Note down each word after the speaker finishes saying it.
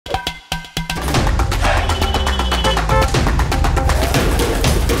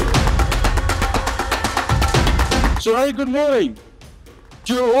So very good morning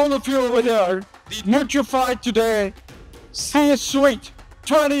to all of you over there. The NUTRIFY Today C Suite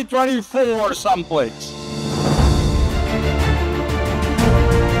 2024 SUMFLEX.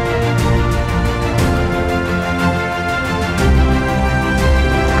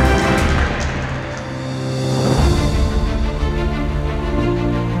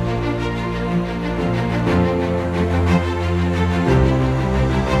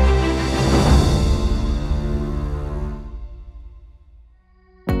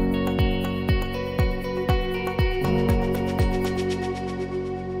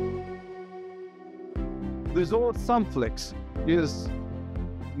 This old SUMFLEX is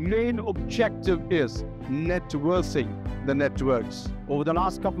main objective is networking the networks over the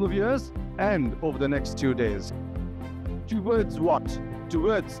last couple of years and over the next 2 days. Towards what?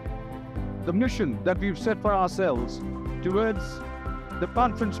 Towards the mission that we've set for ourselves, towards the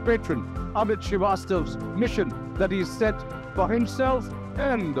conference patron, Amit Srivastava's mission that he set for himself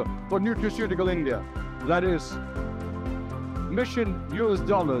and for Nutraceutical India. That is mission US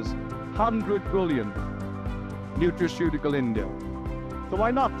dollars, 100 billion. Nutraceutical India. So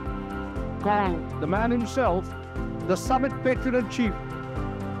why not call the man himself, the summit patron and chief,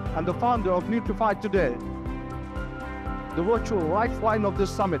 and the founder of NUTRIFY Today, the virtual lifeline of this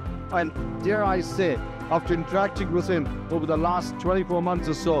summit, and dare I say, after interacting with him over the last 24 months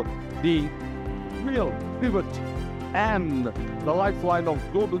or so, the real pivot and the lifeline of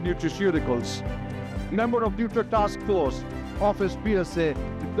global nutraceuticals, member of Nutra Task Force, Office PSA,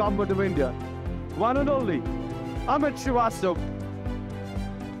 the Government of India, one and only Amit Srivastava.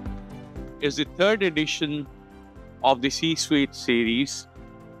 Is the third edition of the C-Suite series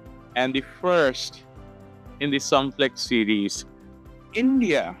and the first in the SUMFLEX series.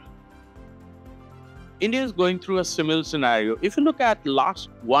 India is going through a similar scenario. If you look at last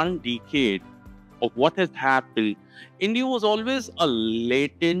 1 decade of what has happened, India was always a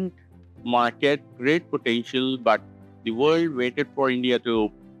latent market, great potential, but the world waited for India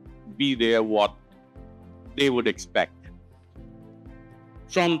to be there what they would expect.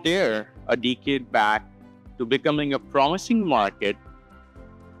 From there, a decade back, to becoming a promising market,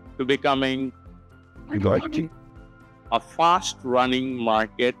 to becoming a fast-running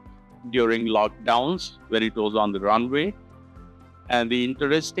market during lockdowns when it was on the runway. And the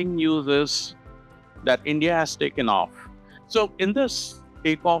interesting news is that India has taken off. So in this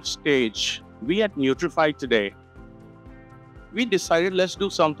takeoff stage, we at NUTRIFY Today, we decided let's do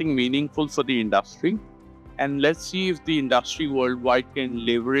something meaningful for the industry. And let's see if the industry worldwide can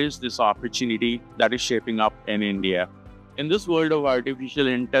leverage this opportunity that is shaping up in India. In this world of artificial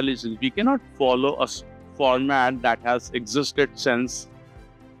intelligence, we cannot follow a format that has existed since,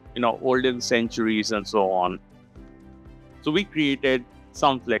 olden centuries and so on. So we created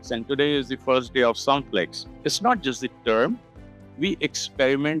SUMFLEX, and today is the first day of SUMFLEX. It's not just the term. We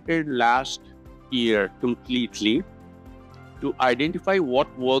experimented last year completely to identify what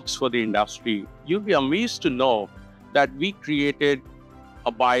works for the industry. You'll be amazed to know that we created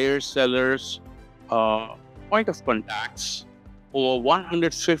a buyers, sellers, point of contacts, over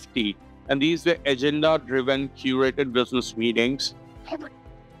 150, and these were agenda-driven, curated business meetings.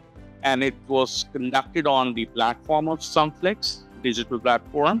 And it was conducted on the platform of SUMFLEX, digital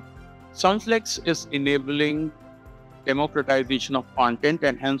platform. SUMFLEX is enabling democratization of content,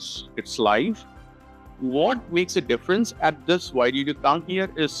 and hence it's live. What makes a difference at this, why did you come here,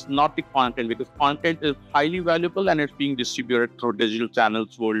 is not the content, because content is highly valuable and it's being distributed through digital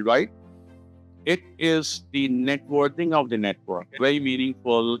channels worldwide. It is the networking of the network. Very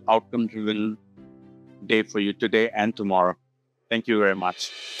meaningful, outcome-driven day for you today and tomorrow. Thank you very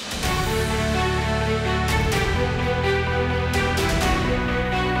much.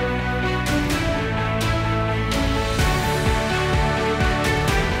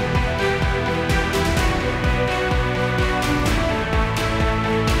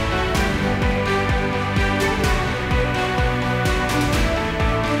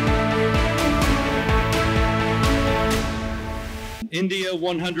 India,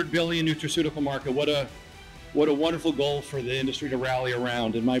 100 billion nutraceutical market. What a wonderful goal for the industry to rally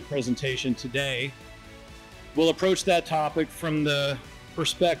around. In my presentation today, we'll approach that topic from the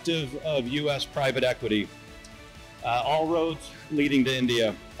perspective of U.S. private equity. All roads leading to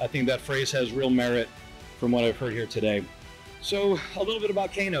India. I think that phrase has real merit from what I've heard here today. So a little bit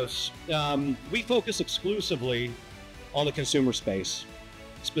about Kainos. We focus exclusively on the consumer space,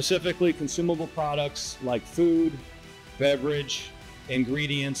 specifically consumable products like food, beverage,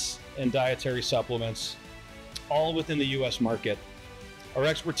 ingredients, and dietary supplements, all within the U.S. market. Our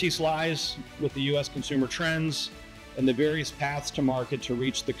expertise lies with the U.S. consumer trends and the various paths to market to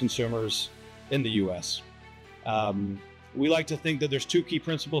reach the consumers in the U.S. We like to think that there's two key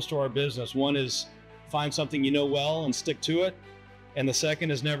principles to our business. One is find something you know well and stick to it. And the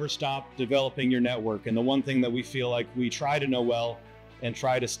second is never stop developing your network. And the one thing that we feel like we try to know well and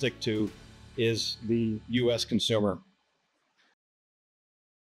try to stick to is the US consumer.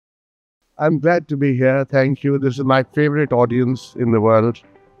 I'm glad to be here. Thank you. This is my favorite audience in the world.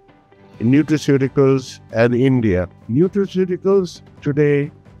 Nutraceuticals and India. Nutraceuticals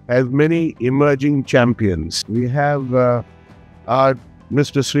today has many emerging champions. We have our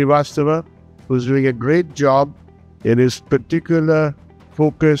Mr. Srivastava, who's doing a great job in his particular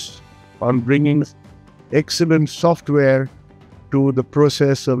focus on bringing excellent software to the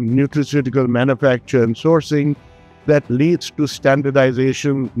process of nutraceutical manufacture and sourcing that leads to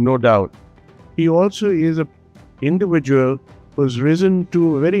standardization, no doubt. He also is an individual who's risen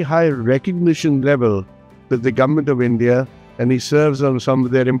to a very high recognition level with the government of India, and he serves on some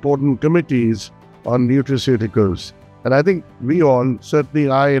of their important committees on nutraceuticals. And I think we all, certainly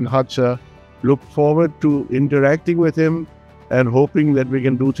I and Hatsa, look forward to interacting with him and hoping that we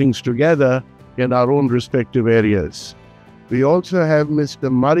can do things together in our own respective areas. We also have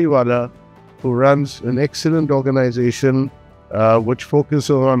Mr. Mariwala, who runs an excellent organization which focuses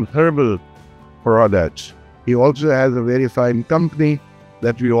on herbal products. He also has a very fine company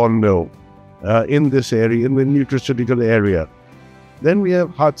that we all know in this area, in the nutraceutical area. Then we have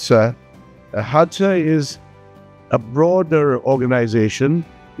Hatsa. Hatsa is a broader organization.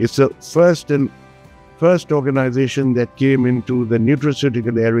 It's the first organization that came into the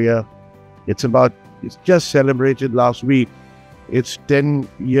nutraceutical area. It's just celebrated last week its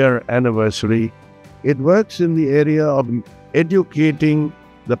 10-year anniversary. It works in the area of educating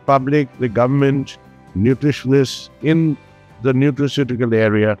the public, the government, nutritionists in the nutraceutical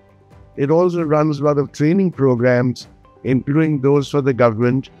area. It also runs a lot of training programs, including those for the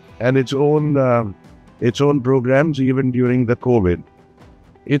government and its own programs even during the COVID.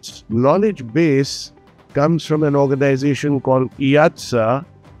 Its knowledge base comes from an organization called IATSA,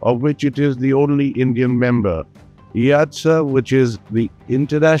 of which it is the only Indian member. IATSA, which is the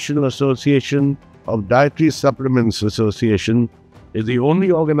International Association of Dietary Supplements Association, is the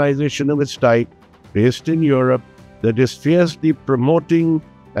only organization of its type based in Europe that is fiercely promoting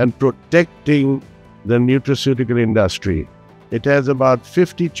and protecting the nutraceutical industry. It has about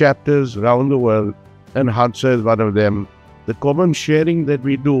 50 chapters around the world, and Hatsa is one of them. The common sharing that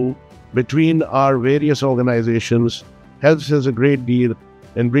we do between our various organizations helps us a great deal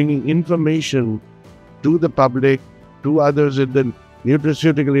in bringing information to the public, to others in the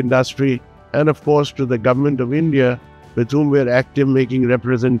nutraceutical industry, and of course to the government of India, with whom we are active making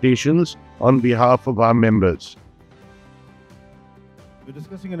representations on behalf of our members. We're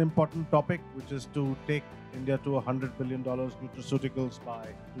discussing an important topic, which is to take India to $100 billion nutraceuticals by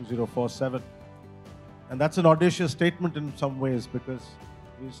 2047. And that's an audacious statement in some ways, because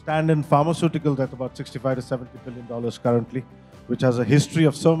we stand in pharmaceuticals at about $65 to $70 billion currently, which has a history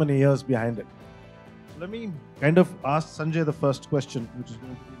of so many years behind it. So let me kind of ask Sanjay the first question, which is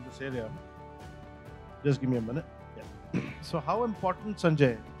going to be in this area. Just give me a minute. Yeah. So how important, Sanjay,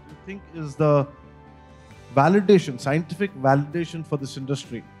 do you think is the validation, scientific validation for this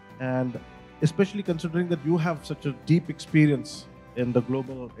industry? And especially considering that you have such a deep experience in the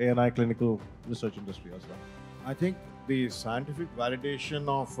global A&I clinical research industry as well. I think the scientific validation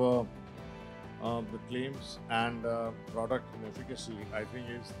of the claims and product and efficacy, I think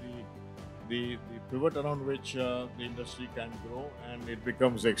is the pivot around which the industry can grow, and it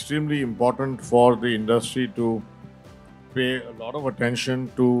becomes extremely important for the industry to pay a lot of attention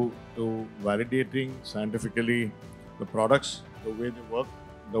to validating scientifically the products, the way they work,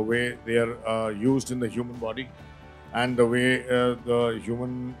 the way they are used in the human body, and the way the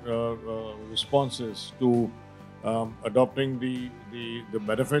human responses to adopting the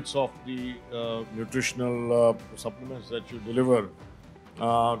benefits of the nutritional supplements that you deliver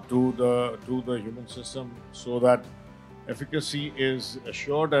to the human system, so that efficacy is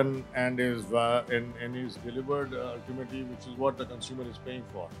assured and is delivered ultimately, which is what the consumer is paying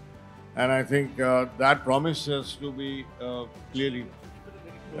for. And I think that promise has to be clearly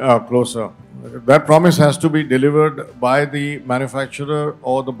closer. That promise has to be delivered by the manufacturer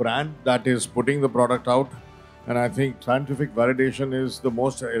or the brand that is putting the product out. And I think scientific validation is the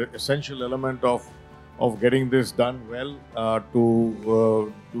most essential element of getting this done well,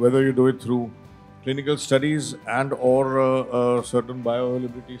 to whether you do it through clinical studies and or certain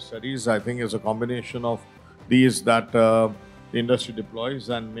bioavailability studies. I think is a combination of these that the industry deploys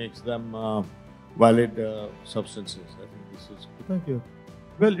and makes them valid substances. I think this is good. Thank you.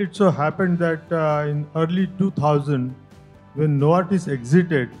 Well, it so happened that in early 2000, when Novartis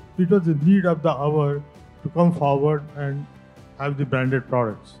exited, it was the need of the hour to come forward and have the branded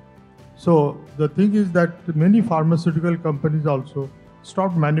products. So the thing is that many pharmaceutical companies also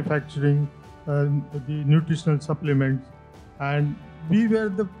stopped manufacturing the nutritional supplements, and we were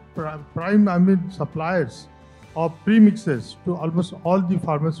the prime suppliers of premixes to almost all the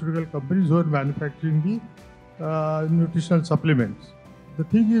pharmaceutical companies who are manufacturing the nutritional supplements. The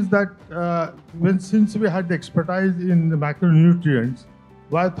thing is that since we had the expertise in the macronutrients,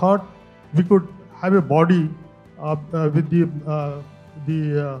 I thought we could have a body with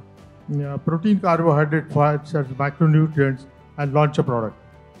the protein, carbohydrate, fats as macronutrients and launch a product,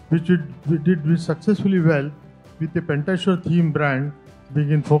 which we did successfully well with the Pentasure theme brand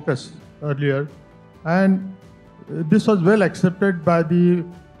being in focus earlier. And this was well accepted by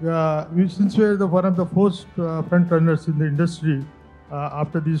since we are one of the first front runners in the industry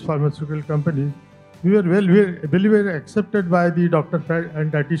after these pharmaceutical companies, we were very well accepted by the doctor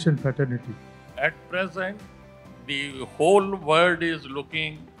and dietitian fraternity. At present, the whole world is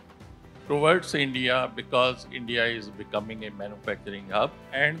looking towards India because India is becoming a manufacturing hub,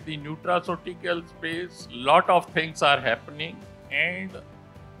 and the nutraceutical space, lot of things are happening, and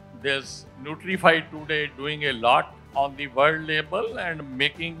there's NUTRIFY today doing a lot on the world level and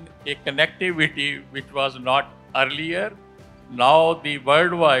making a connectivity which was not earlier. Now the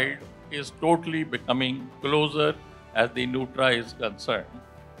worldwide is totally becoming closer as the Nutra is concerned.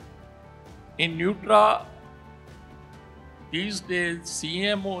 In Nutra, these days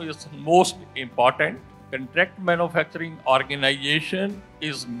CMO is most important. Contract manufacturing organization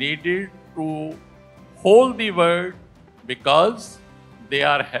is needed to hold the world because they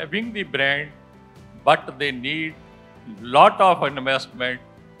are having the brand, but they need lot of investment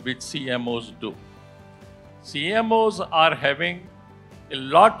which CMOs do. CMOs are having a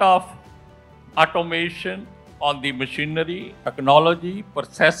lot of automation on the machinery, technology,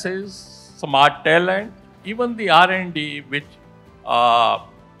 processes, smart talent, even the R&D which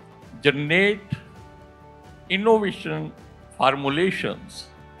generate innovation formulations,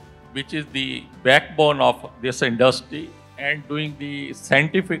 which is the backbone of this industry, and doing the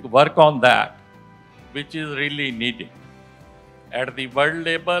scientific work on that, which is really needed. At the world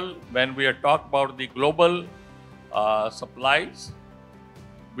level, when we are talking about the global supplies,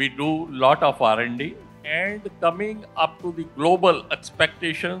 we do lot of R&D and coming up to the global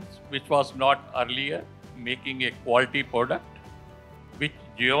expectations, which was not earlier, making a quality product, which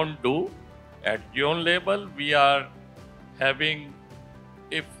Geon do. At Geon level, we are having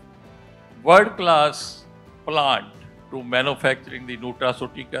a world-class plant to manufacturing the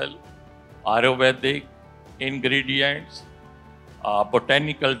nutraceutical, Ayurvedic ingredients,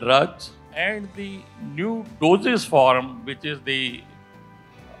 botanical drugs, and the new dosage form, which is the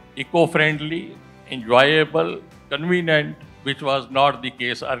eco-friendly, enjoyable, convenient, which was not the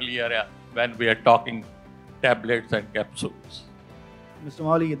case earlier when we are talking tablets and capsules. Mr.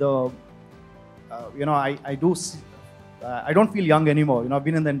 Mali, I don't feel young anymore. I've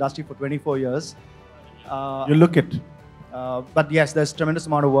been in the industry for 24 years. You look it. But yes, there's tremendous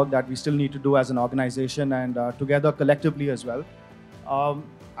amount of work that we still need to do as an organization and together collectively as well.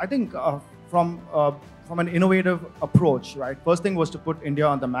 I think from an innovative approach, right? First thing was to put India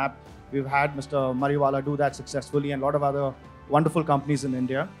on the map. We've had Mr. Mariwala do that successfully and a lot of other wonderful companies in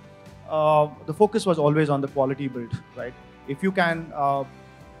India. The focus was always on the quality build, right? If you can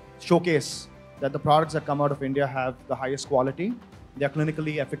showcase that the products that come out of India have the highest quality, they're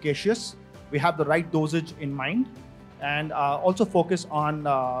clinically efficacious, we have the right dosage in mind, and also focus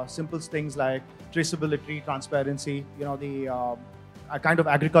on simple things like traceability, transparency, the kind of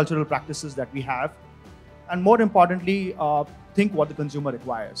agricultural practices that we have. And more importantly, think what the consumer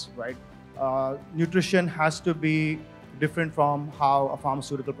requires, right? Nutrition has to be different from how a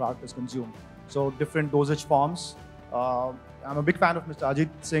pharmaceutical product is consumed. So different dosage forms. I'm a big fan of Mr. Ajit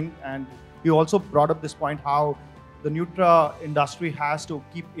Singh, and he also brought up this point how the Nutra industry has to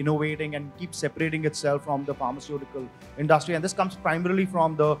keep innovating and keep separating itself from the pharmaceutical industry. And this comes primarily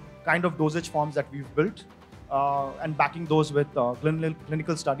from the kind of dosage forms that we've built and backing those with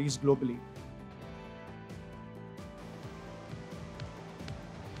clinical studies globally.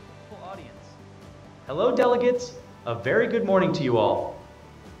 Audience. Hello, delegates. A very good morning to you all.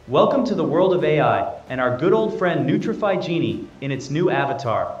 Welcome to the world of AI and our good old friend NUTRIFY Genie in its new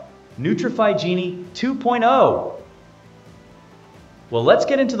avatar, NUTRIFY Genie 2.0. Well, let's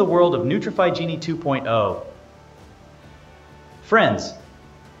get into the world of NUTRIFY Genie 2.0. Friends,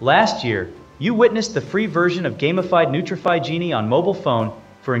 last year, you witnessed the free version of gamified NUTRIFY Genie on mobile phone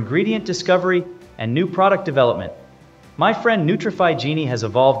for ingredient discovery and new product development. My friend NUTRIFY Genie has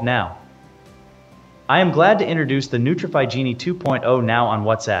evolved now. I am glad to introduce the NUTRIFY Genie 2.0 now on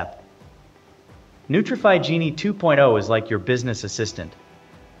WhatsApp. NUTRIFY Genie 2.0 is like your business assistant.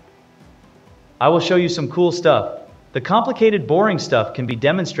 I will show you some cool stuff. The complicated, boring stuff can be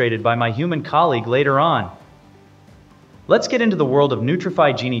demonstrated by my human colleague later on. Let's get into the world of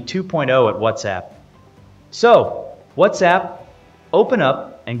NUTRIFY Genie 2.0 at WhatsApp. So, WhatsApp, open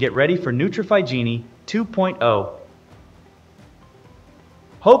up and get ready for NUTRIFY Genie 2.0.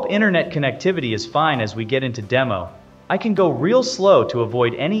 Hope internet connectivity is fine as we get into demo. I can go real slow to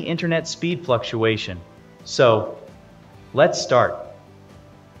avoid any internet speed fluctuation. So, let's start.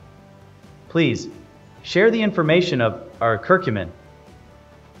 Please, share the information of our curcumin.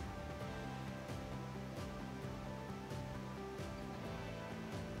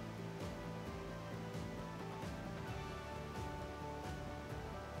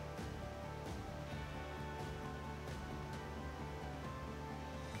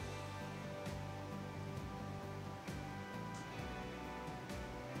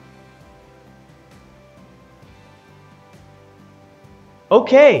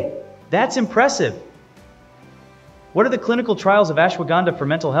 Okay, that's impressive. What are the clinical trials of ashwagandha for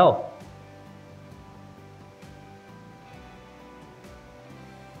mental health?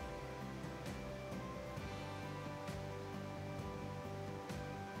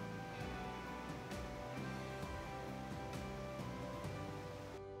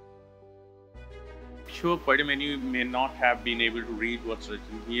 Sure, quite a many may not have been able to read what's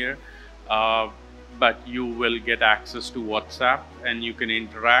written here, but you will get access to WhatsApp and you can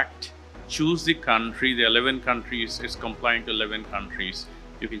interact. Choose the country. The 11 countries is compliant to 11 countries.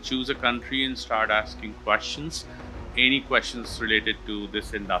 You can choose a country and start asking questions, any questions related to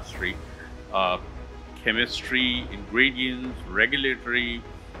this industry, chemistry, ingredients, regulatory,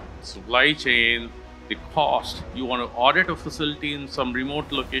 supply chain, the cost. You want to audit a facility in some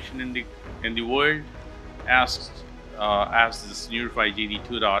remote location in the world, ask this NUTRIFY Genie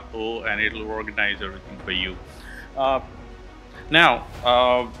 2.0 and it'll organize everything for you.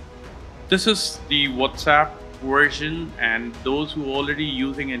 This is the WhatsApp version, and those who are already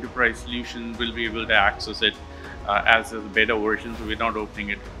using enterprise solution will be able to access it as a beta version, so we're not opening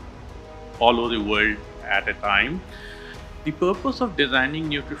it all over the world at a time. The purpose of designing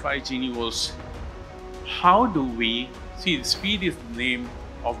NUTRIFY Genie was, how do we see, speed is the name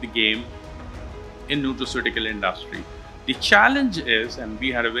of the game in nutraceutical industry. The challenge is, and we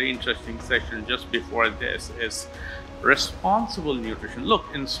had a very interesting session just before this, is responsible nutrition. Look,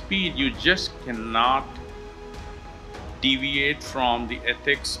 in speed, you just cannot deviate from the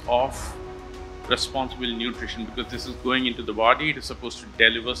ethics of responsible nutrition, because this is going into the body. It is supposed to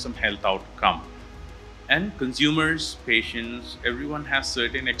deliver some health outcome. And consumers, patients, everyone has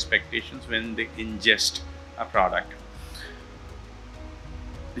certain expectations when they ingest a product.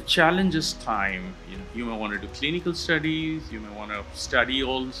 The challenge is time. You may want to do clinical studies, you may want to study you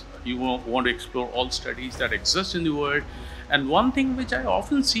want to explore all studies that exist in the world. And one thing which I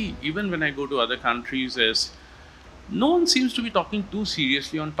often see, even when I go to other countries, is no one seems to be talking too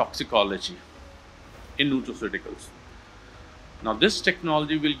seriously on toxicology in nutraceuticals. Now, this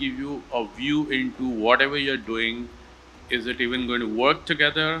technology will give you a view into whatever you're doing. Is it even going to work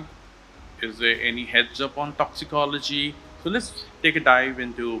together? Is there any heads up on toxicology? So let's take a dive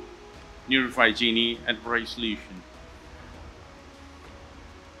into NUTRIFY Genie Enterprise Solution.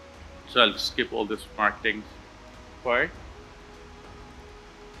 So I'll skip all this marketing part.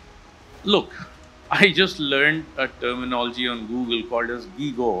 Look, I just learned a terminology on Google called as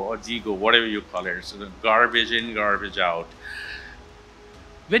GIGO or GIGO, whatever you call it. So the garbage in, garbage out.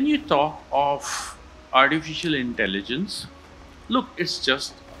 When you talk of artificial intelligence, look, it's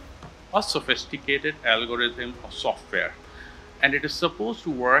just a sophisticated algorithm or software, and it is supposed to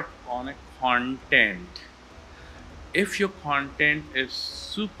work on a content. If your content is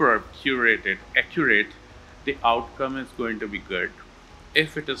super curated, accurate, the outcome is going to be good.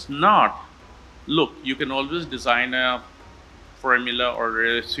 If it is not, look, you can always design a formula or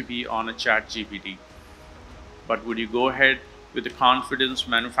a recipe on a ChatGPT, but would you go ahead with the confidence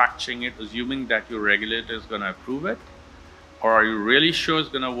manufacturing it, assuming that your regulator is going to approve it? Or are you really sure it's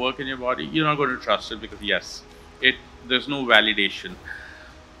going to work in your body? You're not going to trust it, because yes, there's no validation.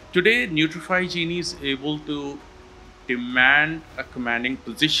 Today, NUTRIFY Genie is able to demand a commanding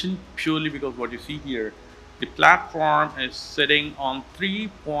position purely because what you see here, the platform is sitting on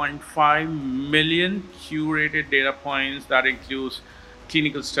 3.5 million curated data points. That includes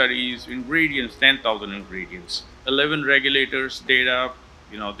clinical studies, ingredients, 10,000 ingredients, 11 regulators data,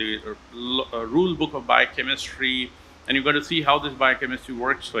 the rule book of biochemistry, and you're going to see how this biochemistry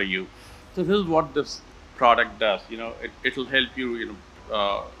works for you. So this is what this product does. It'll help you,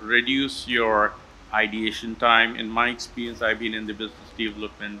 reduce your ideation time. In my experience, I've been in the business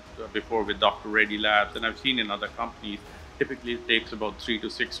development before with Dr. Reddy Labs, and I've seen in other companies, typically it takes about 3 to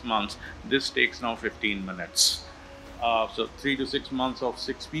 6 months. This takes now 15 minutes. So 3 to 6 months of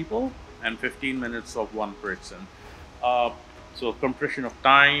 6 people and 15 minutes of 1 person. So compression of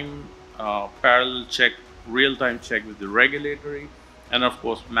time, parallel check, real-time check with the regulatory, and of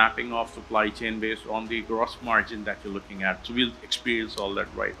course mapping of supply chain based on the gross margin that you're looking at. So we'll experience all that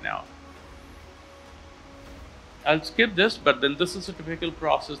right now. I'll skip this, but then this is a typical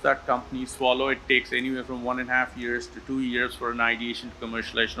process that companies follow. It takes anywhere from 1.5 years to 2 years for an ideation to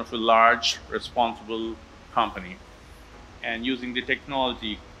commercialization of a large, responsible company. And using the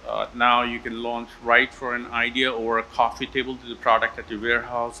technology, now you can launch right for an idea or a coffee table to the product at your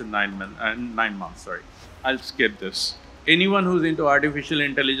warehouse in 9 months. Sorry, I'll skip this. Anyone who's into artificial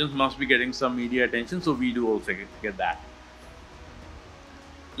intelligence must be getting some media attention, so we do also get that.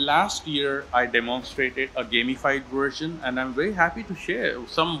 Last year, I demonstrated a gamified version, and I'm very happy to share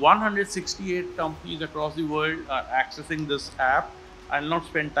some 168 companies across the world are accessing this app. I'll not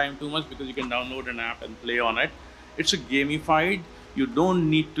spend time too much because you can download an app and play on it. It's a gamified. You don't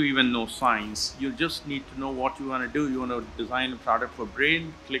need to even know science. You just need to know what you want to do. You want to design a product for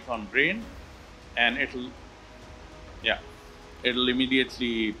brain, click on brain, and it'll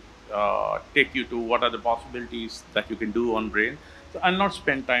immediately take you to what are the possibilities that you can do on brain. So I'll not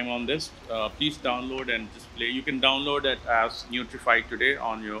spend time on this. Please download and just play. You can download it as NUTRIFY today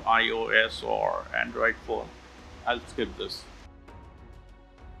on your iOS or Android phone. I'll skip this.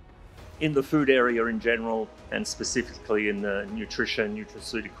 In the food area in general, and specifically in the nutrition,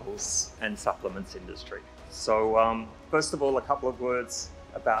 nutraceuticals, and supplements industry. So first of all, a couple of words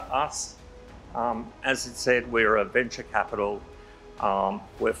about us. As it said, we're a venture capital.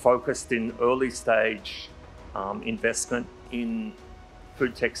 We're focused in early stage investment in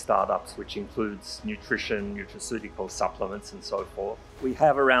food tech startups, which includes nutrition, nutraceutical supplements, and so forth. We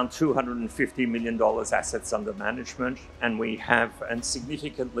have around $250 million assets under management, and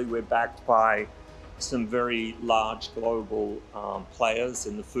significantly, we're backed by some very large global players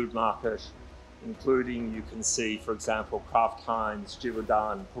in the food market, including, you can see, for example, Kraft Heinz,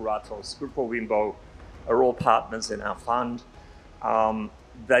 Givaudan, Puratos, Grupo Bimbo are all partners in our fund.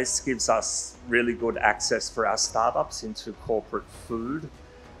 This gives us really good access for our startups into corporate food.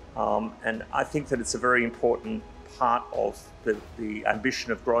 And I think that it's a very important part of the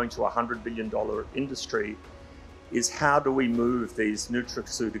ambition of growing to a $100 billion industry is how do we move these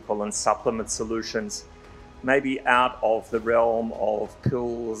nutraceutical and supplement solutions maybe out of the realm of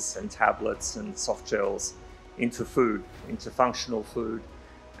pills and tablets and soft gels into food, into functional food,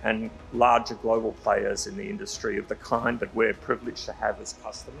 and larger global players in the industry of the kind that we're privileged to have as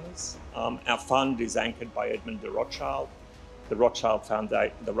customers. Our fund is anchored by Edmond de Rothschild, the Rothschild Fund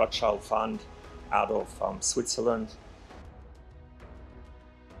out of Switzerland.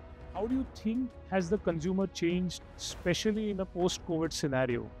 How do you think has the consumer changed, especially in a post-COVID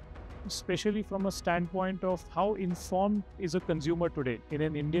scenario? Especially from a standpoint of how informed is a consumer today in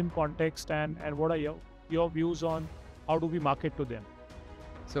an Indian context, and what are your views on how do we market to them?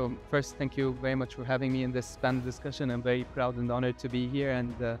 So first, thank you very much for having me in this panel discussion. I'm very proud and honored to be here,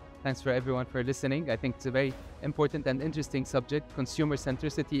 and thanks for everyone for listening. I think it's a very important and interesting subject. Consumer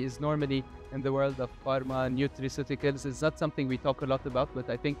centricity is normally in the world of pharma, nutraceuticals. It's not something we talk a lot about, but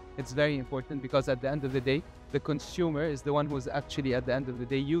I think it's very important because at the end of the day, the consumer is the one who's actually at the end of the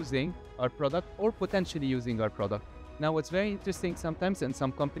day using our product or potentially using our product. Now, what's very interesting sometimes in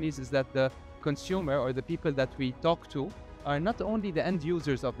some companies is that the consumer or the people that we talk to are not only the end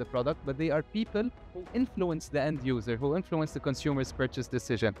users of the product, but they are people who influence the end user, who influence the consumer's purchase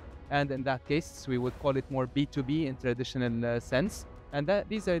decision. And in that case, we would call it more B2B in traditional sense. And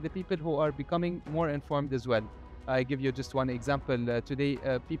these are the people who are becoming more informed as well. I give you just one example. Today,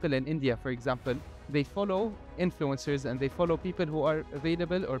 people in India, for example, they follow influencers and they follow people who are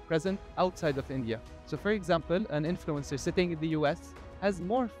available or present outside of India. So for example, an influencer sitting in the US has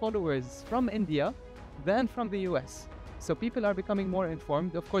more followers from India than from the US. So people are becoming more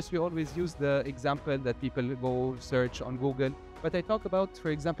informed. Of course, we always use the example that people go search on Google. But I talk about, for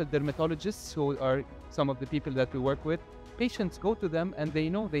example, dermatologists, who are some of the people that we work with. Patients go to them and they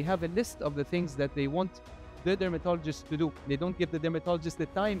know they have a list of the things that they want the dermatologist to do. They don't give the dermatologist the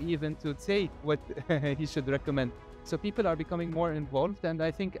time even to say what he should recommend. So people are becoming more involved. And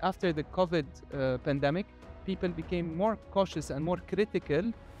I think after the COVID pandemic, people became more cautious and more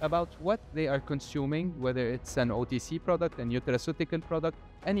critical about what they are consuming, whether it's an OTC product, a nutraceutical product,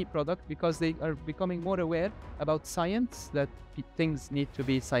 any product, because they are becoming more aware about science, that things need to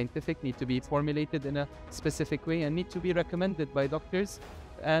be scientific, need to be formulated in a specific way, and need to be recommended by doctors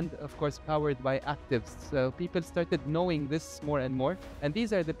and of course powered by actives. So people started knowing this more and more, and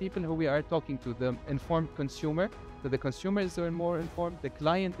these are the people who we are talking to, the informed consumer. So the consumers are more informed, the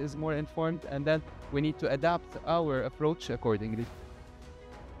client is more informed, and then we need to adapt our approach accordingly.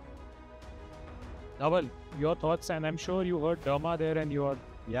 Naval, your thoughts, and I'm sure you heard Derma there and you're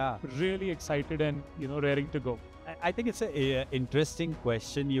really excited and raring to go. I think it's an interesting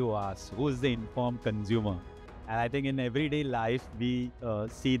question you ask. Who's the informed consumer? And I think in everyday life, we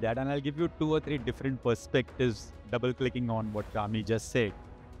see that. And I'll give you 2 or 3 different perspectives, double-clicking on what Kamini just said.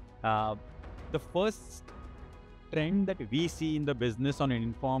 The first trend that we see in the business on an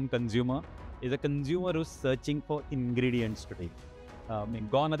informed consumer is a consumer who's searching for ingredients today.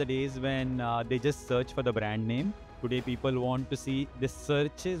 Gone are the days when they just search for the brand name. Today, people want to see the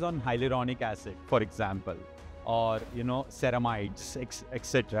searches on hyaluronic acid, for example, or ceramides,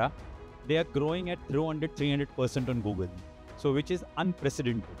 etc. They are growing at 300% on Google, so which is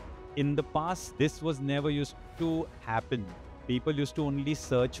unprecedented. In the past, this was never used to happen. People used to only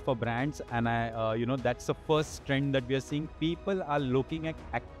search for brands, and that's the first trend that we are seeing. People are looking at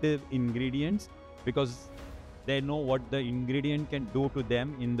active ingredients because they know what the ingredient can do to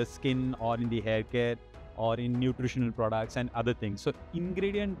them in the skin or in the hair care or in nutritional products and other things. So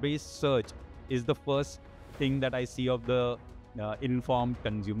ingredient-based search is the first thing that I see of the informed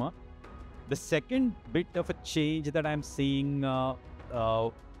consumer. The second bit of a change that I'm seeing,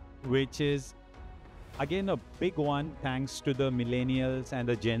 which is again a big one thanks to the millennials and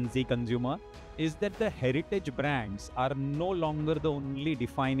the Gen Z consumer, is that the heritage brands are no longer the only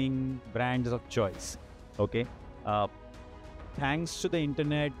defining brands of choice. Okay, thanks to the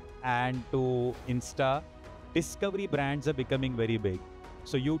internet and to Insta, discovery brands are becoming very big.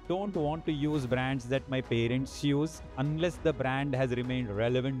 So you don't want to use brands that my parents use unless the brand has remained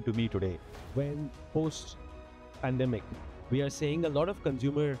relevant to me today. When post-pandemic, we are seeing a lot of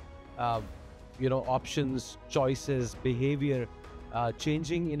consumer, options, choices, behavior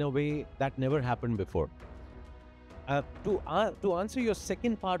changing in a way that never happened before. To answer your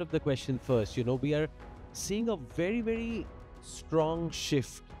second part of the question first, we are seeing a very, very strong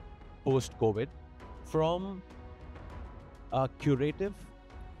shift post-COVID from curative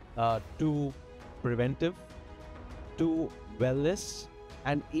to preventive to wellness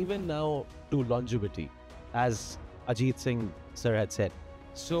and even now to longevity, as Ajit Singh sir had said.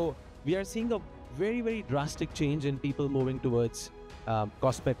 So we are seeing a very, very drastic change in people moving towards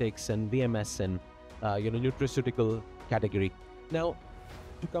cosmetics and VMS and nutraceutical category. Now,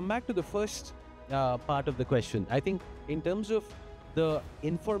 to come back to the first part of the question, I think in terms of the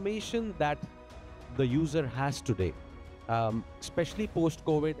information that the user has today, especially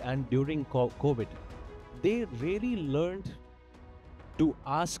post-COVID and during COVID, they really learned to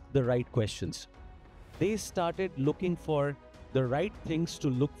ask the right questions. They started looking for the right things to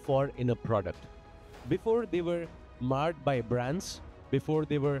look for in a product. Before, they were marred by brands. Before,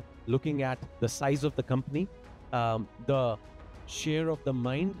 they were looking at the size of the company, the share of the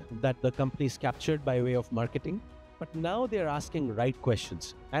mind that the company is captured by way of marketing. But now they're asking right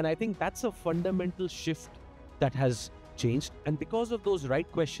questions. And I think that's a fundamental shift that has changed. And because of those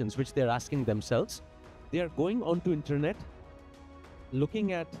right questions, which they're asking themselves, they are going onto internet,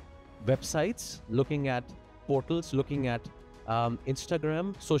 looking at websites, looking at portals, looking at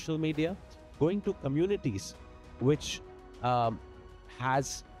Instagram, social media, going to communities which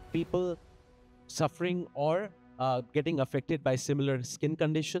has people suffering or getting affected by similar skin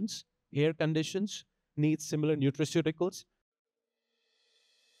conditions, hair conditions, needs similar nutraceuticals.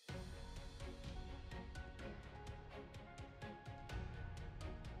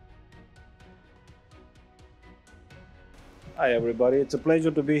 Hi everybody, it's a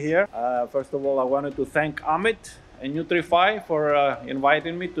pleasure to be here. First of all, I wanted to thank Amit and NUTRIFY for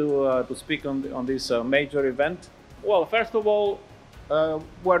inviting me to speak on this major event. Well, first of all,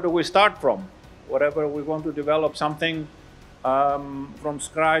 where do we start from? Whatever we want to develop something from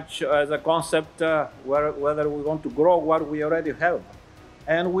scratch as a concept, whether we want to grow what we already have.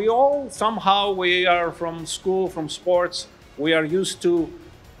 And we all, somehow, we are from school, from sports, we are used to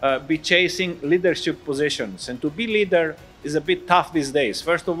be chasing leadership positions. And to be leader is a bit tough these days.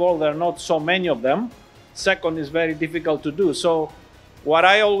 First of all, there are not so many of them. Second, it's very difficult to do. So what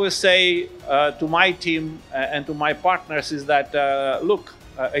I always say to my team and to my partners is that, look,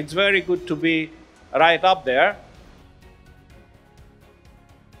 it's very good to be right up there.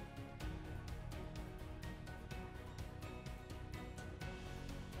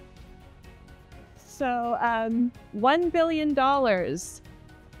 So $1 billion.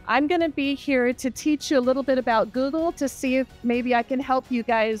 I'm going to be here to teach you a little bit about Google to see if maybe I can help you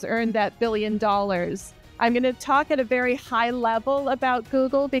guys earn that $1 billion. I'm going to talk at a very high level about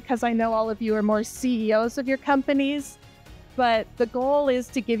Google because I know all of you are more CEOs of your companies. But the goal is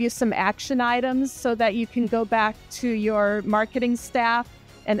to give you some action items so that you can go back to your marketing staff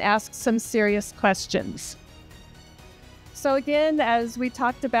and ask some serious questions. So again, as we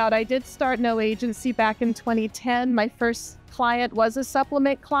talked about, I did start No Agency back in 2010. My first client was a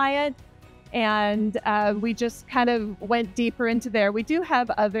supplement client, and we just kind of went deeper into there. We do have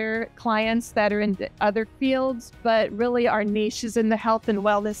other clients that are in other fields, but really our niche is in the health and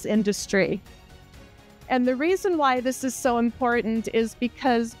wellness industry. And the reason why this is so important is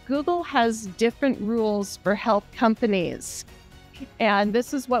because Google has different rules for health companies. And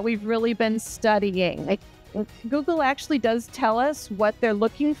this is what we've really been studying. Google actually does tell us what they're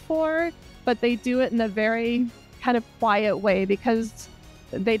looking for, but they do it in a very kind of quiet way because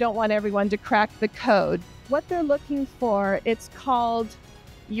they don't want everyone to crack the code. What they're looking for, it's called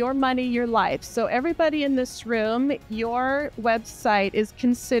Your Money, Your Life. So everybody in this room, your website is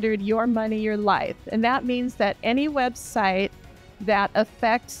considered Your Money, Your Life. And that means that any website that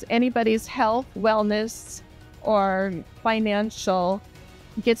affects anybody's health, wellness, or financial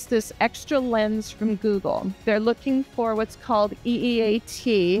gets this extra lens from Google. They're looking for what's called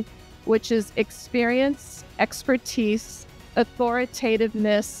EEAT, which is experience, expertise,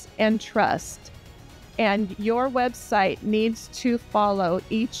 authoritativeness, and trust. And your website needs to follow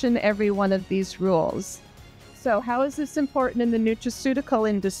each and every one of these rules. So how is this important in the nutraceutical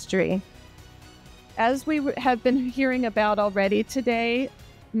industry? As we have been hearing about already today,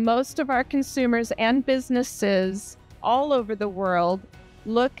 most of our consumers and businesses all over the world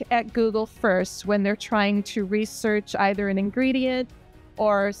look at Google first when they're trying to research either an ingredient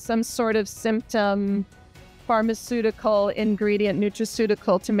or some sort of symptom, pharmaceutical ingredient,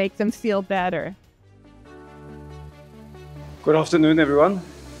 nutraceutical to make them feel better. Good afternoon, everyone.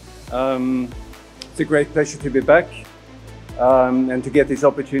 It's a great pleasure to be back and to get this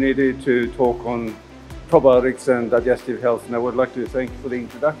opportunity to talk on probiotics and digestive health. And I would like to thank you for the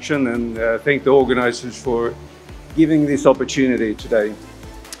introduction and thank the organizers for giving this opportunity today.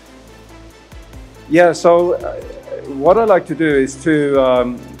 Yeah, so what I'd like to do is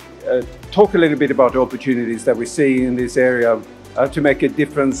to talk a little bit about the opportunities that we see in this area to make a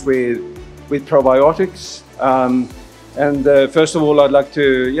difference with probiotics. First of all, I'd like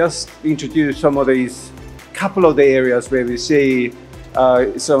to just introduce some of these, couple of the areas where we see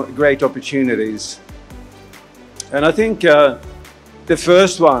some great opportunities. And I think the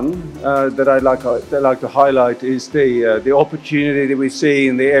first one that I'd like to highlight is the opportunity that we see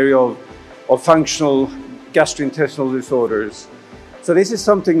in the area of functional gastrointestinal disorders. So this is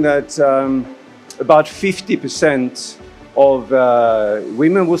something that about 50% of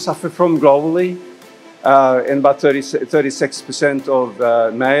women will suffer from globally. And about 36% of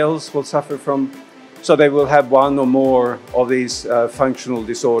males will suffer from, so they will have one or more of these functional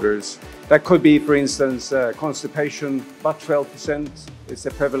disorders. That could be, for instance, constipation. About 12% is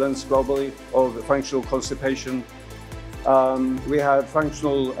the prevalence globally of functional constipation. We have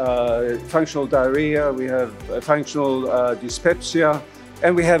functional diarrhea, we have functional dyspepsia,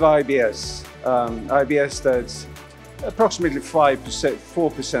 and we have IBS. IBS that's approximately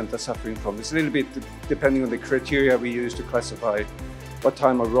 4% are suffering from. It's a little bit depending on the criteria we use to classify, what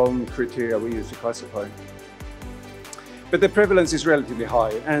time of Rome criteria we use to classify. But the prevalence is relatively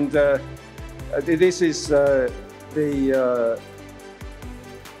high, and this is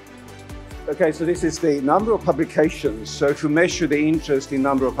okay, so this is the number of publications. So if you measure the interest in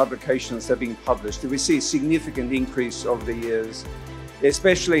number of publications that are being published, we see a significant increase over the years,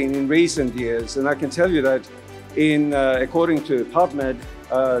 especially in recent years. And I can tell you that according to PubMed,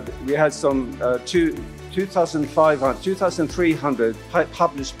 we had some 2,300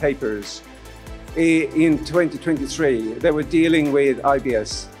 published papers in 2023 that were dealing with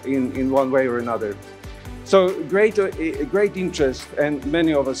IBS in one way or another. So great interest, and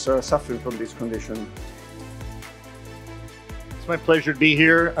many of us are suffering from this condition. It's my pleasure to be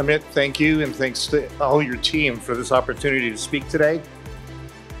here. Amit, thank you, and thanks to all your team for this opportunity to speak today.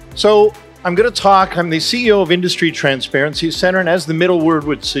 So I'm going to talk, I'm the CEO of Industry Transparency Center, and as the middle word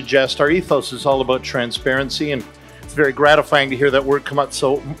would suggest, our ethos is all about transparency, and it's very gratifying to hear that word come up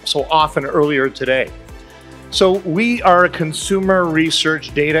so often earlier today. So we are a consumer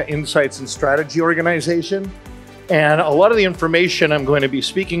research, data, insights, and strategy organization, and a lot of the information I'm going to be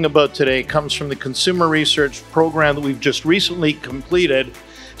speaking about today comes from the consumer research program that we've just recently completed.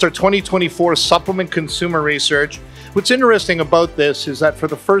 It's our 2024 supplement consumer research. What's interesting about this is that for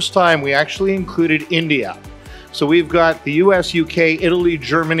the first time, we actually included India. So we've got the US, UK, Italy,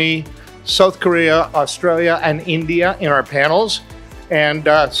 Germany, South Korea, Australia, and India in our panels. And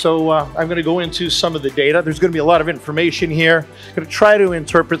so I'm going to go into some of the data. There's going to be a lot of information here. I'm going to try to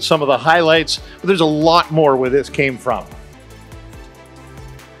interpret some of the highlights, but there's a lot more where this came from.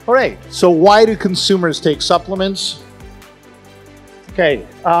 All right, so why do consumers take supplements? Okay,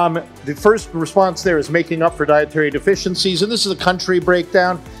 the first response there is making up for dietary deficiencies, and this is a country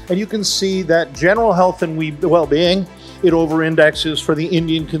breakdown, and you can see that general health and well-being, it over-indexes for the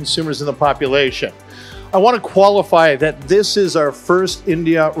Indian consumers in the population. I want to qualify that this is our first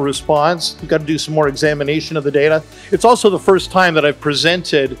India response. We've got to do some more examination of the data. It's also the first time that I've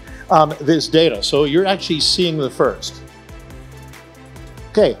presented this data, so you're actually seeing the first.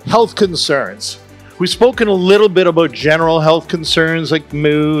 Okay, health concerns. We've spoken a little bit about general health concerns like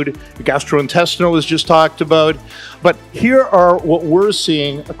mood, gastrointestinal was just talked about, but here are what we're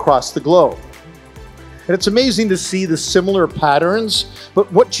seeing across the globe. And it's amazing to see the similar patterns,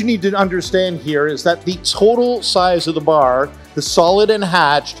 but what you need to understand here is that the total size of the bar, the solid and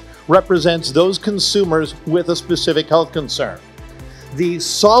hatched, represents those consumers with a specific health concern. The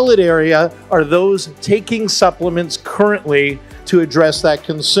solid area are those taking supplements currently to address that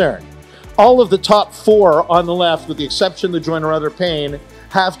concern. All of the top four on the left, with the exception of the joint or other pain,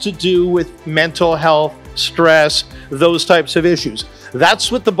 have to do with mental health, stress, those types of issues.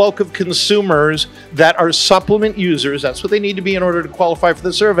 That's what the bulk of consumers that are supplement users, that's what they need to be in order to qualify for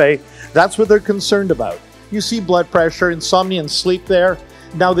the survey, that's what they're concerned about. You see blood pressure, insomnia, and sleep there.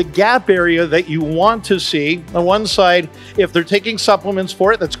 Now the gap area that you want to see, on one side, if they're taking supplements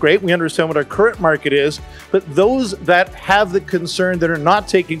for it, that's great. We understand what our current market is. But those that have the concern that are not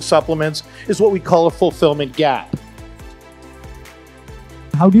taking supplements is what we call a fulfillment gap.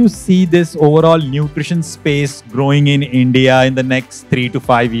 How do you see this overall nutrition space growing in India in the next 3 to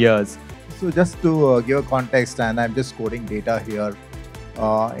 5 years? So just to give a context, and I'm just quoting data here.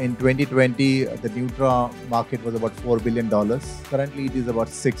 In 2020, the Nutra market was about $4 billion. Currently, it is about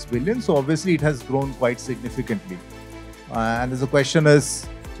 $6 billion. So obviously, it has grown quite significantly. And the question is,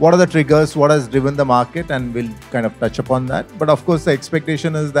 what are the triggers? What has driven the market? And we'll kind of touch upon that. But of course, the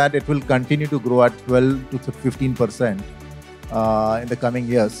expectation is that it will continue to grow at 12 to 15% in the coming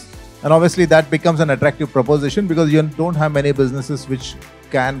years. And obviously, that becomes an attractive proposition because you don't have many businesses which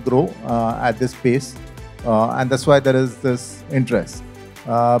can grow at this pace. And that's why there is this interest.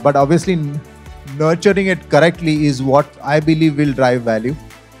 But obviously, nurturing it correctly is what I believe will drive value.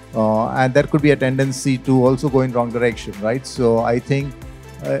 And there could be a tendency to also go in wrong direction, right? So I think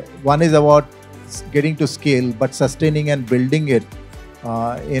one is about getting to scale, but sustaining and building it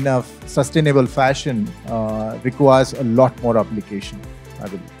in a sustainable fashion requires a lot more application, I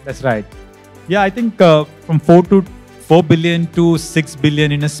believe. That's right. Yeah, I think from 4 billion to 6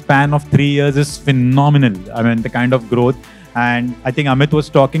 billion in a span of 3 years is phenomenal. I mean, the kind of growth. And I think Amit was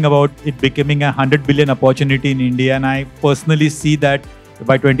talking about it becoming a 100 billion opportunity in India. And I personally see that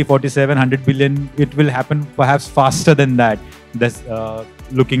by 2047, 100 billion, it will happen perhaps faster than that. That's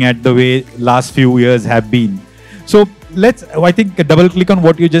looking at the way last few years have been. So let's, I think, double click on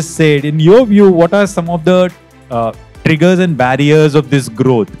what you just said. In your view, what are some of the triggers and barriers of this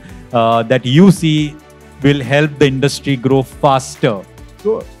growth that you see will help the industry grow faster?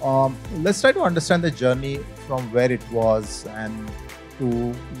 So let's try to understand the journey from where it was and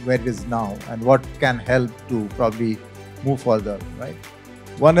to where it is now, and what can help to probably move further, right?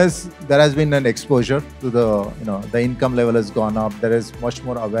 One is there has been an exposure to the, the income level has gone up. There is much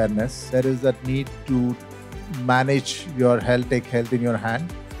more awareness. There is that need to manage your health, take health in your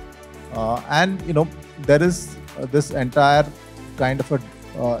hand. And, there is this entire kind of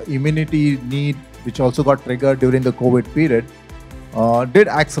a immunity need, which also got triggered during the COVID period, did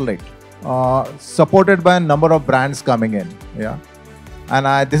accelerate, supported by a number of brands coming in. Yeah.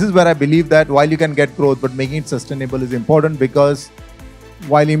 And this is where I believe that while you can get growth, but making it sustainable is important, because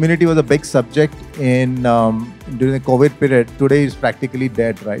while immunity was a big subject in during the COVID period, today is practically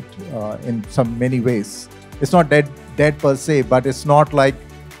dead, right? In many ways. It's not dead per se, but it's not like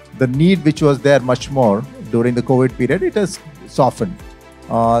the need which was there much more during the COVID period. It has softened.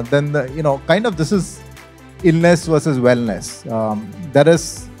 Then this is illness versus wellness. There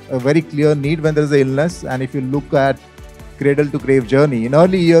is a very clear need when there is an illness, and if you look at cradle to grave journey, in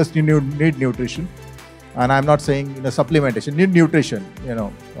early years you need nutrition, and I'm not saying supplementation. You need nutrition.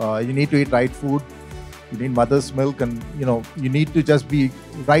 You need to eat right food. You need mother's milk, and you need to just be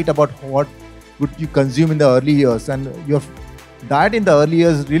right about what would you consume in the early years, and your diet in the early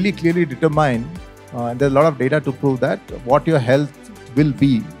years really clearly determine. And there's a lot of data to prove that what your health will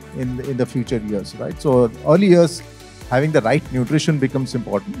be in the future years, right? So early years, having the right nutrition becomes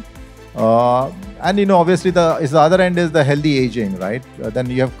important. And obviously the other end is the healthy aging, right? Then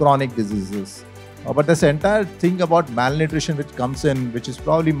you have chronic diseases. But this entire thing about malnutrition which comes in, which is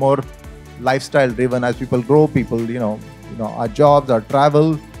probably more lifestyle driven as people grow, people, our jobs, our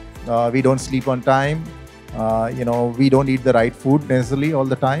travel, we don't sleep on time, we don't eat the right food necessarily all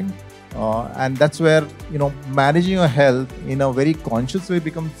the time. And that's where, managing your health in a very conscious way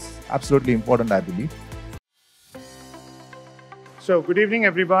becomes absolutely important, I believe. So, good evening,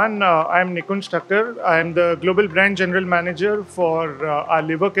 everyone. I'm Nikunj Thakkar. I'm the Global Brand General Manager for our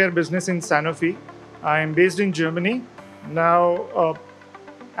liver care business in Sanofi. I'm based in Germany. Now,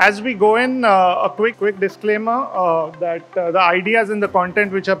 as we go in, a quick disclaimer that the ideas and the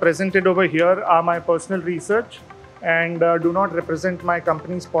content which are presented over here are my personal research and do not represent my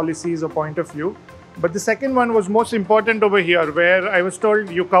company's policies or point of view. But the second one was most important over here, where I was told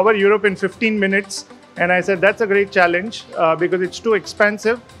you cover Europe in 15 minutes. And I said, that's a great challenge because it's too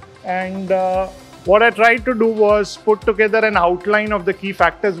expensive. And what I tried to do was put together an outline of the key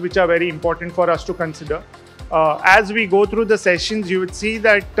factors which are very important for us to consider. As we go through the sessions, you would see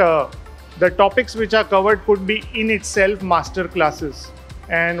that the topics which are covered could be in itself master classes.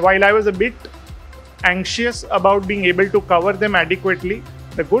 And while I was a bit anxious about being able to cover them adequately,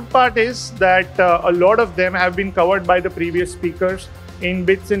 the good part is that a lot of them have been covered by the previous speakers in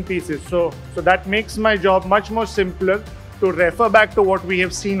bits and pieces. So that makes my job much more simpler to refer back to what we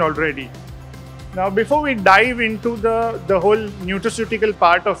have seen already. Now, before we dive into the whole nutraceutical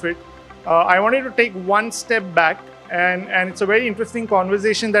part of it, I wanted to take one step back, and it's a very interesting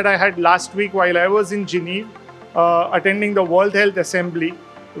conversation that I had last week while I was in Geneva attending the World Health Assembly,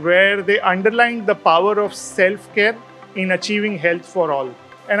 where they underlined the power of self-care in achieving health for all.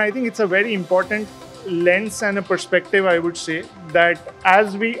 And I think it's a very important lens and a perspective, I would say, that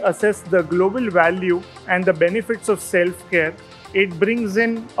as we assess the global value and the benefits of self-care, it brings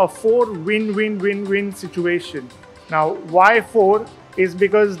in a 4 win-win-win-win situation. Now, why 4? Is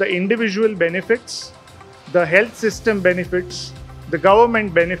because the individual benefits, the health system benefits, the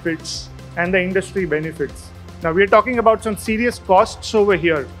government benefits, and the industry benefits. Now, we're talking about some serious costs over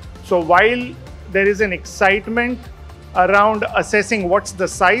here. So while there is an excitement around assessing what's the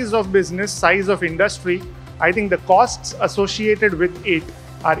size of business, size of industry, I think the costs associated with it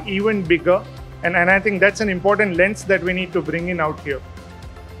are even bigger. And I think that's an important lens that we need to bring in out here.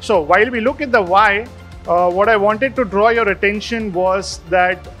 So while we look at the why, what I wanted to draw your attention was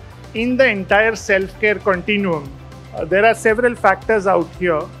that in the entire self-care continuum, there are several factors out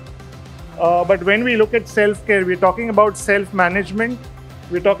here. But when we look at self-care, we're talking about self-management,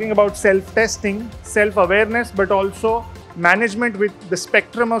 we're talking about self-testing, self-awareness, but also management with the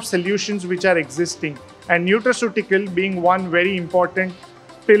spectrum of solutions which are existing. And nutraceutical being one very important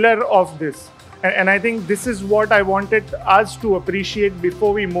pillar of this. And I think this is what I wanted us to appreciate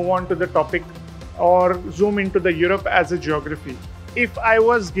before we move on to the topic or zoom into the Europe as a geography. If I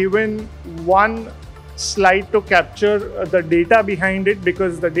was given one slide to capture the data behind it,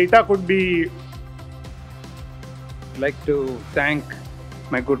 because the data could be... I'd like to thank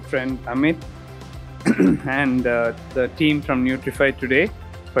my good friend Amit and the team from NUTRIFY today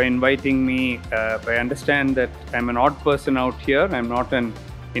for inviting me. I understand that I'm an odd person out here. I'm not an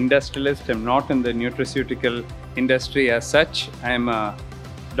industrialist. I'm not in the nutraceutical industry as such. I'm a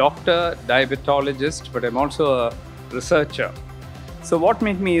doctor, diabetologist, but I'm also a researcher. So what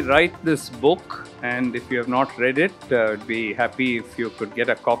made me write this book, and if you have not read it, I'd be happy if you could get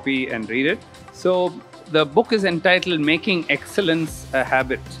a copy and read it. So the book is entitled Making Excellence a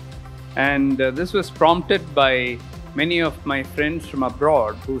Habit. And this was prompted by many of my friends from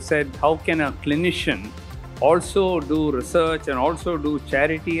abroad who said, how can a clinician also do research and also do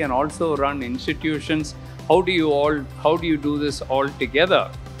charity and also run institutions? How do you do this all together?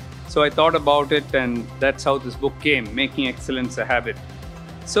 So I thought about it, and that's how this book came, Making Excellence a Habit.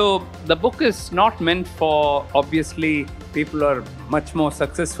 So the book is not meant for, obviously, people who are much more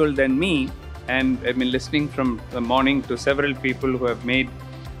successful than me. And I've been listening from the morning to several people who have made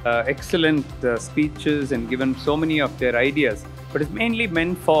excellent speeches and given so many of their ideas. But it's mainly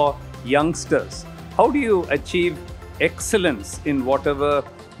meant for youngsters. How do you achieve excellence in whatever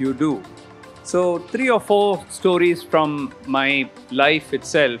you do? So 3 or 4 stories from my life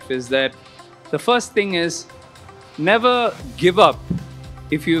itself is that the first thing is never give up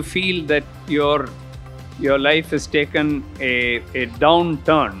if you feel that your life has taken a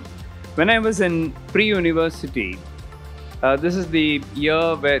downturn. When I was in pre-university, this is the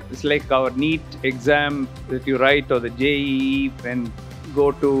year where it's like our NEET exam that you write, or the JEE, when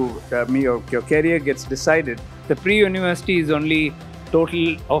go to your career gets decided. The pre-university is only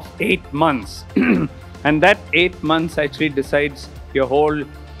total of 8 months. And that 8 months actually decides your whole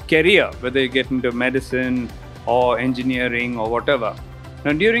career, whether you get into medicine or engineering or whatever.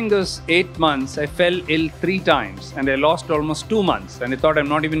 Now, during those 8 months, I fell ill 3 times and I lost almost 2 months. And I thought I'm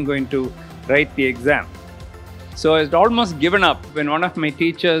not even going to write the exam. So I had almost given up when one of my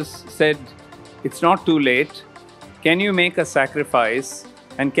teachers said, "It's not too late. Can you make a sacrifice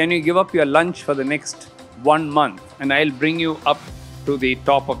and can you give up your lunch for the next 1 month and I'll bring you up to the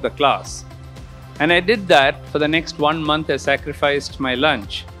top of the class?" And I did that. For the next 1 month, I sacrificed my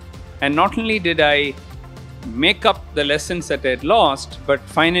lunch. And not only did I make up the lessons that I had lost, but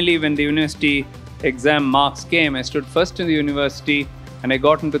finally when the university exam marks came, I stood first in the university and I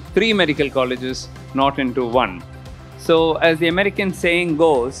got into 3 medical colleges, not into 1. So as the American saying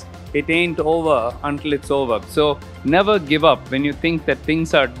goes, it ain't over until it's over. So never give up. When you think that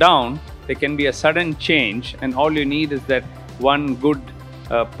things are down, there can be a sudden change and all you need is that one good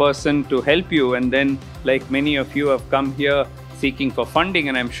person to help you. And then, like many of you have come here seeking for funding,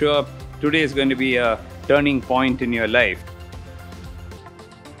 and I'm sure today is going to be a turning point in your life.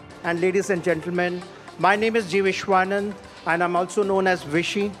 And ladies and gentlemen, my name is G. Vishwanand and I'm also known as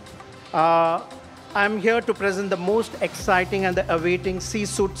Vishy. I'm here to present the most exciting and the awaiting C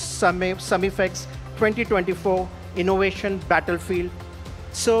Suite SUMFLEX 2024 Innovation Battlefield.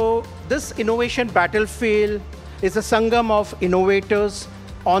 So this innovation battlefield is a sangam of innovators,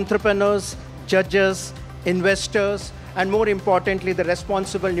 entrepreneurs, judges, investors, and more importantly, the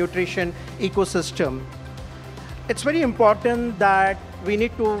responsible nutrition ecosystem. It's very important that we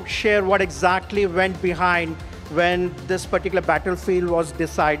need to share what exactly went behind when this particular battlefield was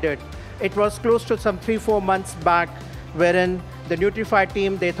decided. It was close to some 3-4 months back, wherein the NUTRIFY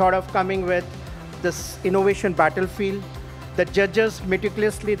team, they thought of coming with this innovation battlefield. The judges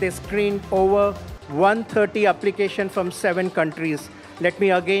meticulously, they screened over 130 applications from 7 countries. Let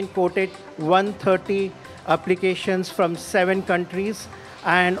me again quote it, 130 applications from 7 countries.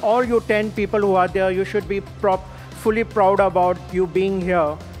 And all you 10 people who are there, you should be fully proud about you being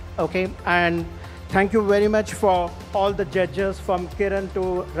here, okay? And thank you very much for all the judges, from Kiran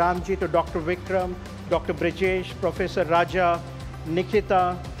to Ramji to Dr. Vikram, Dr. Brijesh, Professor Raja,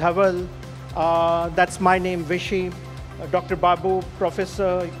 Nikita, Dhaval, that's my name, Vishy, Dr. Babu,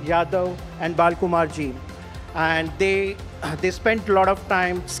 Professor Yadav, and Balkumarji. And they spent a lot of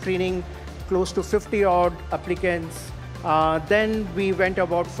time screening close to 50 odd applicants. Then we went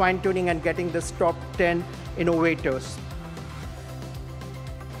about fine-tuning and getting this top 10 innovators.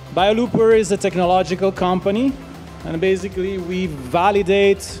 BioLooper is a technological company, and basically we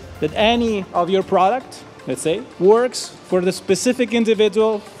validate that any of your product, let's say, works for the specific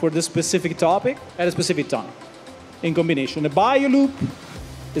individual, for the specific topic, at a specific time, in combination. A BioLoop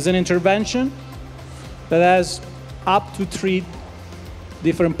is an intervention that has up to 3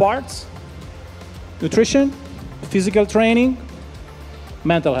 different parts: nutrition, physical training,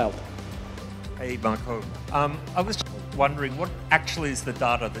 mental health. Hey, Marco. I was wondering, what actually is the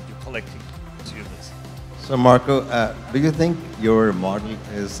data that you're collecting from consumers? So, Marco, do you think your model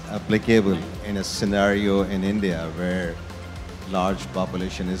is applicable in a scenario in India where large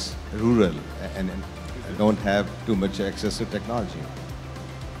population is rural and don't have too much access to technology?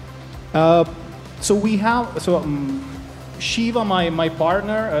 So we have, Shiva, my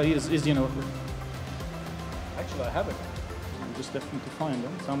partner, is actually I have it. I'm just looking to find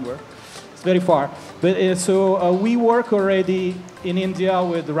it somewhere. It's very far. But we work already in India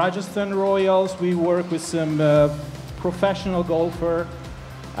with the Rajasthan Royals. We work with some professional golfer.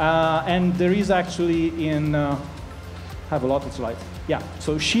 And there is actually have a lot of slides. Yeah,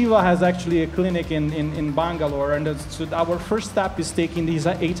 so Shiva has actually a clinic in Bangalore, and so our first step is taking these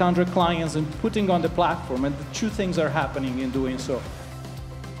 800 clients and putting on the platform, and the 2 things are happening in doing so.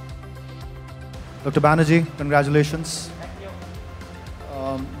 Dr. Banerjee, congratulations. Thank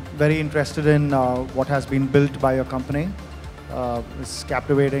you. Very interested in what has been built by your company. It's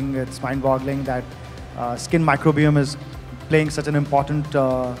captivating, it's mind-boggling that skin microbiome is playing such an important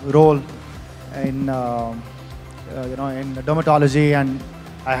role in in dermatology, and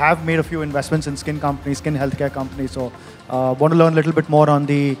I have made a few investments in skin companies, skin healthcare companies. So, want to learn a little bit more on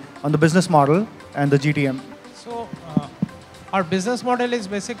the business model and the GTM. So, our business model is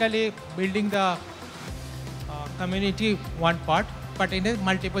basically building the community one part, but in a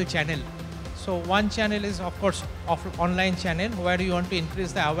multiple channel. So, one channel is of course online channel where you want to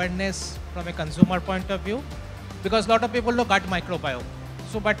increase the awareness from a consumer point of view, because a lot of people know gut microbiome.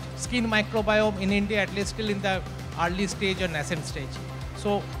 So, but skin microbiome in India, at least still in the early stage or nascent stage.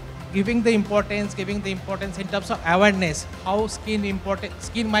 So, giving the importance in terms of awareness, how skin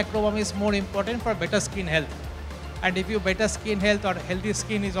microbiome is more important for better skin health. And if you better skin health or healthy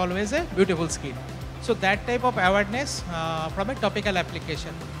skin is always a beautiful skin. So that type of awareness from a topical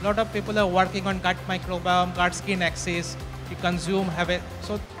application. A lot of people are working on gut microbiome, gut skin axis, you consume,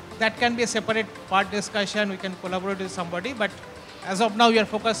 so that can be a separate part discussion. We can collaborate with somebody, but as of now, we are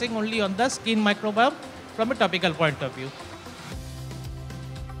focusing only on the skin microbiome from a topical point of view.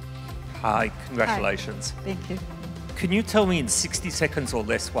 Hi, congratulations. Hi. Thank you. Can you tell me in 60 seconds or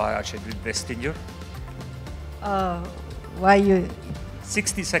less why I should invest in you? Why you?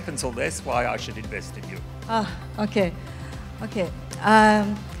 60 seconds or less why I should invest in you. Okay.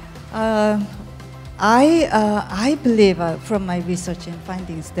 I believe from my research and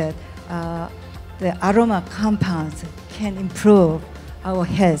findings that the aroma compounds can improve our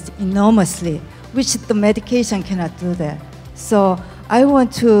health enormously, which the medication cannot do that. So I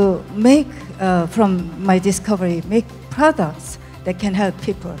want to make, from my discovery, make products that can help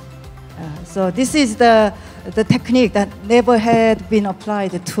people. So this is the technique that never had been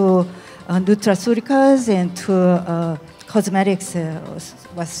applied to nutraceuticals and to cosmetics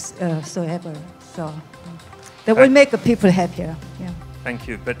whatsoever. So that will make people happier. Yeah. Thank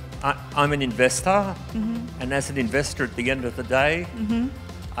you. But I'm an investor, and as an investor at the end of the day,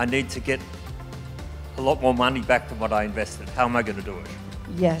 I need to get a lot more money back than what I invested. How am I going to do it?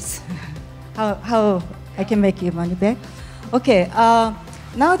 Yes. How I can make your money back? Okay.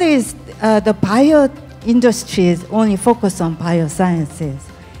 Nowadays, the bio industry is only focused on biosciences.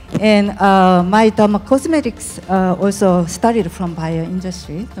 And my dermacosmetics also started from bio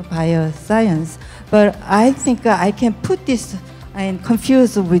industry, the bioscience. But I think I can put this and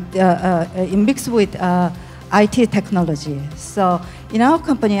confuse with, mix with IT technology. So in our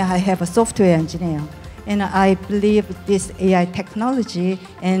company, I have a software engineer. And I believe this AI technology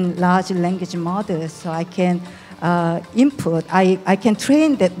and large language models, so I can input, I can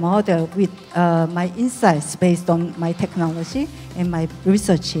train that model with my insights based on my technology and my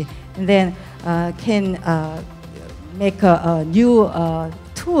research, and then can make new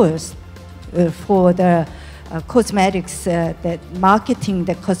tools for the cosmetics, that marketing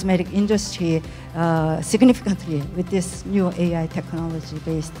the cosmetic industry significantly with this new AI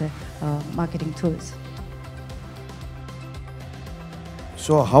technology-based marketing tools.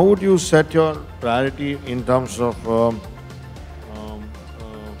 So how would you set your priority in terms of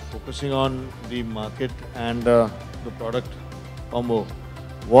focusing on the market and the product combo?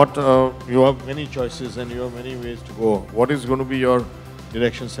 What you have many choices and you have many ways to go. What is going to be your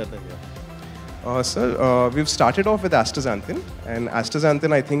direction setter here? Sir, we've started off with astaxanthin, and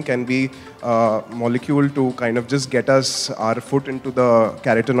astaxanthin I think can be a molecule to kind of just get us our foot into the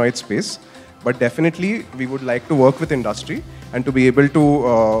carotenoid space. But definitely we would like to work with industry and to be able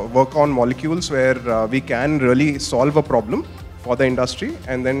to work on molecules where we can really solve a problem for the industry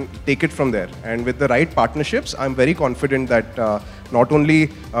and then take it from there. And with the right partnerships, I'm very confident that not only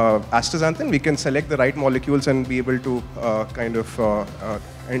astaxanthin, we can select the right molecules and be able to kind of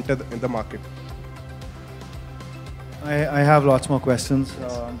enter in the market. I have lots more questions,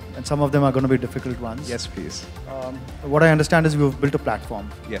 and some of them are going to be difficult ones. Yes, please. What I understand is you've built a platform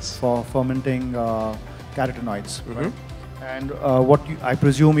for fermenting carotenoids. Right? And I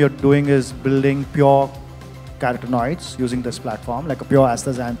presume you're doing is building pure carotenoids using this platform, like a pure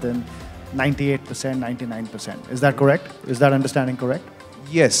astaxanthin, 98%, 99%. Is that correct? Is that understanding correct?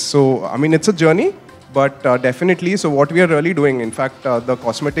 Yes. So, I mean, it's a journey. But definitely, so what we are really doing, in fact, the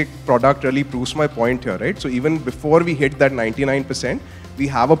cosmetic product really proves my point here, right? So even before we hit that 99%, we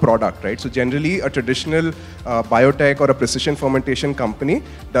have a product, right? So generally, a traditional biotech or a precision fermentation company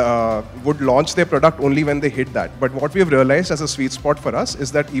would launch their product only when they hit that. But what we have realized as a sweet spot for us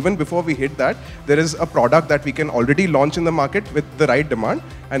is that even before we hit that, there is a product that we can already launch in the market with the right demand,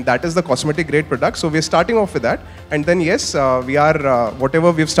 and that is the cosmetic grade product. So we're starting off with that. And then yes, we are,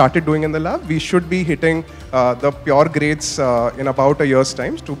 whatever we've started doing in the lab, we should be hitting the pure grades in about a year's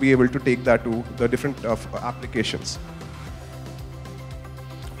time to be able to take that to the different applications.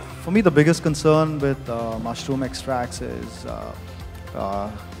 For me, the biggest concern with mushroom extracts is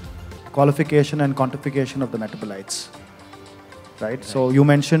qualification and quantification of the metabolites. Right? So you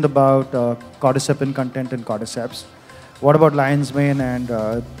mentioned about cordycepin content in cordyceps. What about lion's mane and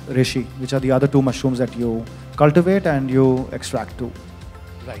reishi, which are the other two mushrooms that you cultivate and you extract too?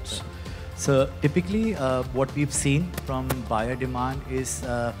 Right. So typically what we've seen from buyer demand is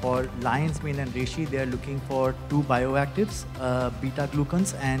for lion's mane and reishi, they are looking for two bioactives,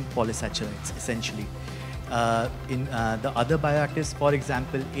 beta-glucans and polysaccharides essentially. In the other bioactives, for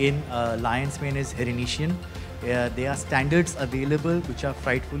example, in lion's mane is Herinician. There are standards available which are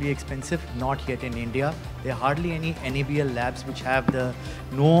frightfully expensive, not yet in India. There are hardly any NABL labs which have the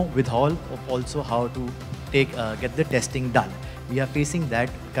know-withal of also how to get the testing done. We are facing that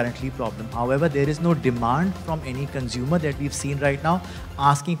currently problem. However, there is no demand from any consumer that we've seen right now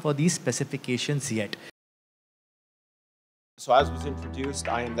asking for these specifications yet. So as was introduced,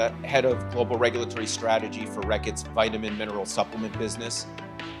 I am the head of global regulatory strategy for Reckitt's vitamin mineral supplement business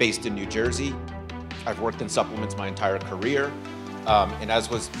based in New Jersey. I've worked in supplements my entire career. And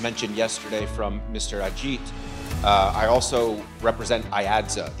as was mentioned yesterday from Mr. Ajit, I also represent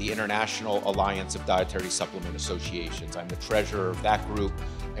IADSA, the International Alliance of Dietary Supplement Associations. I'm the treasurer of that group,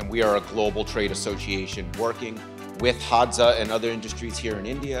 and we are a global trade association working with HADSA and other industries here in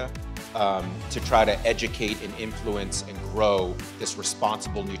India to try to educate and influence and grow this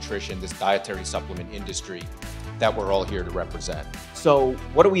responsible nutrition, this dietary supplement industry that we're all here to represent. So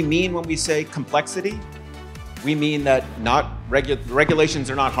what do we mean when we say complexity? We mean that regulations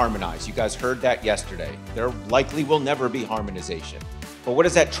are not harmonized. You guys heard that yesterday. There likely will never be harmonization. But what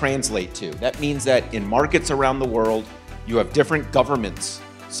does that translate to? That means that in markets around the world, you have different governments.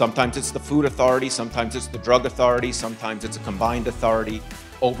 Sometimes it's the food authority, sometimes it's the drug authority, sometimes it's a combined authority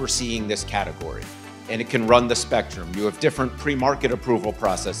overseeing this category. And it can run the spectrum. You have different pre-market approval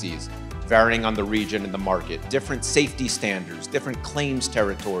processes varying on the region and the market, different safety standards, different claims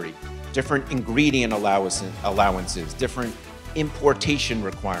territory, different ingredient allowances, different importation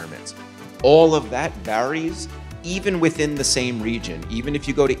requirements. All of that varies even within the same region. Even if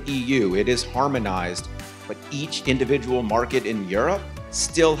you go to EU, it is harmonized, but each individual market in Europe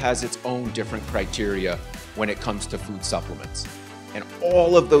still has its own different criteria when it comes to food supplements. And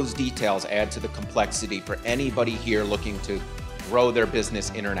all of those details add to the complexity for anybody here looking to grow their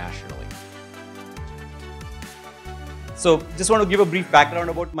business internationally. So just want to give a brief background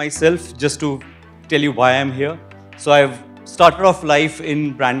about myself, just to tell you why I'm here. So I've started off life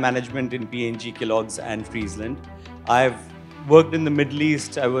in brand management in P&G, Kellogg's and Friesland. I've worked in the Middle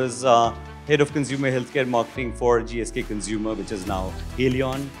East. I was head of consumer healthcare marketing for GSK Consumer, which is now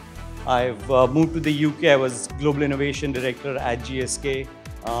Haleon. I've moved to the UK. I was global innovation director at GSK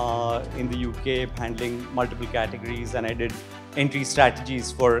in the UK, handling multiple categories, and I did entry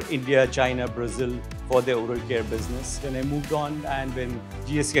strategies for India, China, Brazil for their oral care business. Then I moved on, and when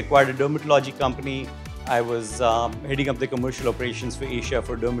GSK acquired a dermatology company, I was heading up the commercial operations for Asia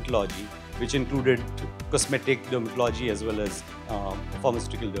for dermatology, which included cosmetic dermatology as well as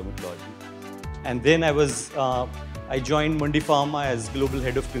pharmaceutical dermatology. And then I joined Mundi Pharma as global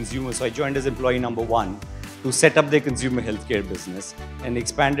head of consumer. So I joined as employee number 1 to set up their consumer healthcare business and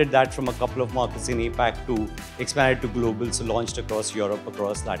expanded that from a couple of markets in APAC to expanded to global. So launched across Europe,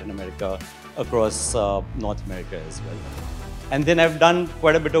 across Latin America, across North America as well. And then I've done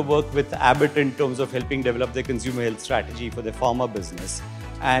quite a bit of work with Abbott in terms of helping develop their consumer health strategy for their pharma business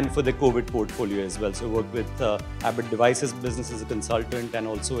and for the COVID portfolio as well. So I work with Abbott Devices business as a consultant and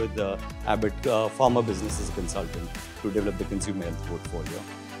also with the Abbott Pharma business as a consultant to develop the consumer health portfolio.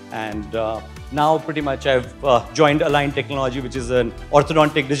 And now pretty much I've joined Align Technology, which is an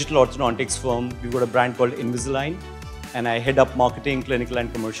digital orthodontics firm. We've got a brand called Invisalign, and I head up marketing, clinical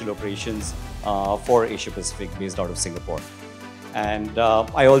and commercial operations for Asia Pacific based out of Singapore. And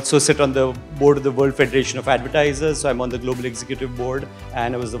I also sit on the board of the World Federation of Advertisers. So I'm on the global executive board,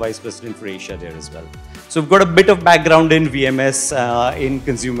 and I was the vice president for Asia there as well. So we've got a bit of background in VMS, in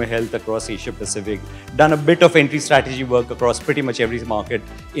consumer health across Asia Pacific, done a bit of entry strategy work across pretty much every market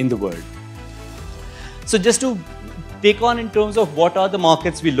in the world. So just to take on in terms of what are the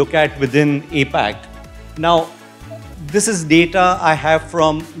markets we look at within APAC. Now, this is data I have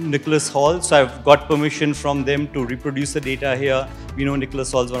from Nicholas Hall. So I've got permission from them to reproduce the data here. We know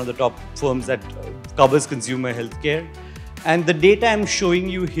Nicholas Hall is one of the top firms that covers consumer healthcare. And the data I'm showing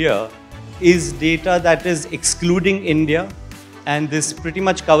you here is data that is excluding India. And this pretty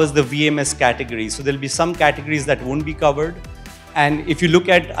much covers the VMS category. So there'll be some categories that won't be covered. And if you look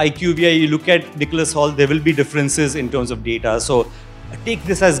at IQVIA, you look at Nicholas Hall, there will be differences in terms of data. So take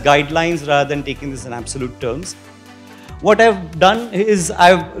this as guidelines rather than taking this in absolute terms. What I've done is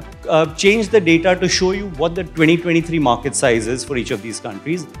I've changed the data to show you what the 2023 market size is for each of these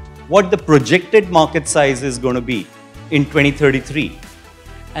countries, what the projected market size is going to be in 2033.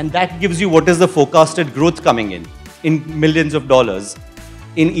 And that gives you what is the forecasted growth coming in millions of dollars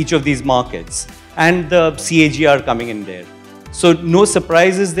in each of these markets, and the CAGR coming in there. So no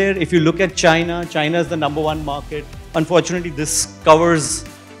surprises there. If you look at China, China is the #1 market. Unfortunately, this covers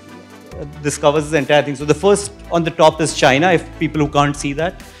the entire thing. So the first on the top is China, if people who can't see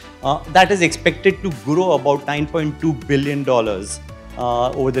that. That is expected to grow about $9.2 billion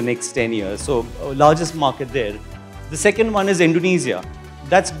over the next 10 years. So largest market there. The second one is Indonesia.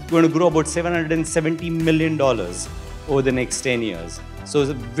 That's going to grow about $770 million over the next 10 years. So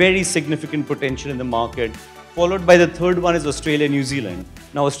it's a very significant potential in the market. Followed by the third one is Australia, New Zealand.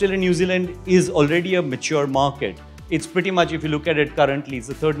 Now Australia, New Zealand is already a mature market. it's pretty much, if you look at it currently, it's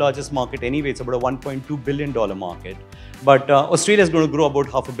the third largest market anyway. It's about a $1.2 billion market. But Australia is going to grow about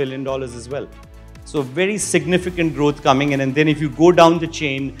 $500 million as well. So very significant growth coming in. And then if you go down the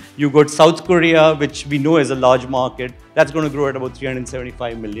chain, you got South Korea, which we know is a large market. That's going to grow at about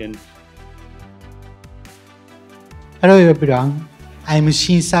 375 million. Hello everyone, I'm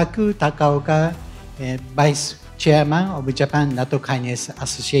Shinsaku Takaoka, Vice Chairman of Japan Natto Kinase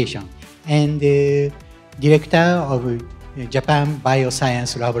Association and Director of Japan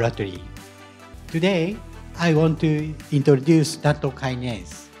Bioscience Laboratory. Today, I want to introduce Natto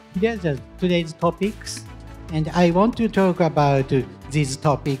Kinase. Here's today's topics, and I want to talk about these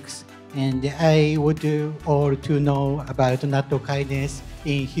topics, and I would all to know about Natto Kinase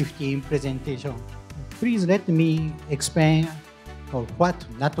in 15 presentation. Please let me explain what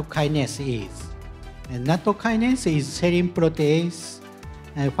natto kinase is. Natto kinase is serine protease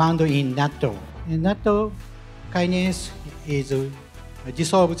found in natto. Natto kinase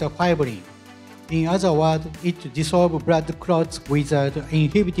dissolves the fibrin. In other words, it dissolves blood clots without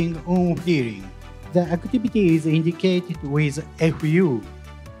inhibiting wound healing. The activity is indicated with FU,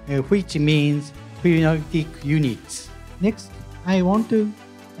 which means phenolitic units. Next, I want to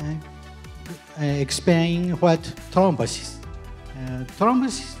explain what thrombosis.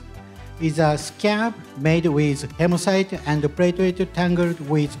 Thrombosis is a scab made with hemocyte and platelet tangled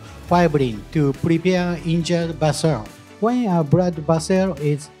with fibrin to prepare injured vessel. When a blood vessel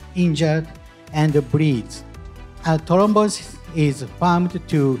is injured and bleeds, a thrombosis is formed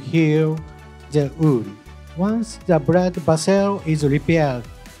to heal the wound. Once the blood vessel is repaired,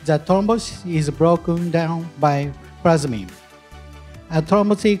 the thrombosis is broken down by plasmin, a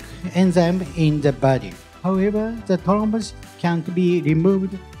thrombotic enzyme in the body. However, the thrombus can't be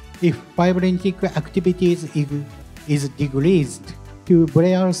removed if fibrinolytic activities is decreased to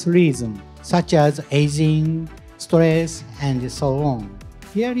various reasons, such as aging, stress, and so on.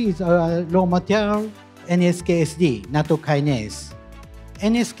 Here is a raw material, NSKSD, natto kinase.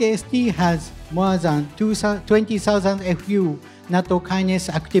 NSKSD has more than 20,000 FU natto kinase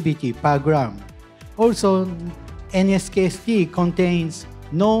activity per gram. Also, NSKSD contains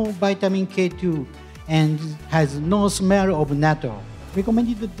no vitamin K2 and has no smell of natto.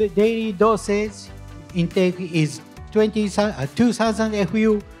 Recommended daily dosage intake is 2,000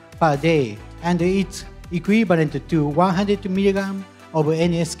 FU per day, and it's equivalent to 100 mg of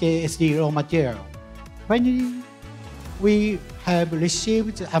NSKSD raw material. Finally, we have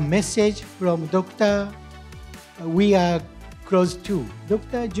received a message from Dr. We are close to.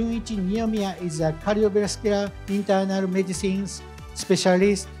 Dr. Junichi Niyomiya is a cardiovascular internal medicine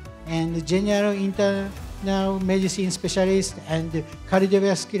specialist and general internal medicine specialist and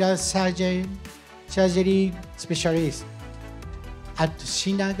cardiovascular surgery specialist at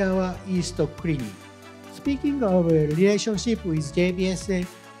Shinagawa East Clinic. Speaking of a relationship with JBS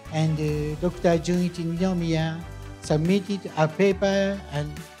and Dr. Junichi Niyomiya submitted a paper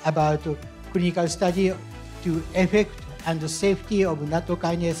about clinical study to effect and safety of natto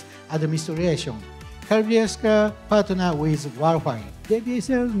kinase administration. Cardiovascular partner with warfarin.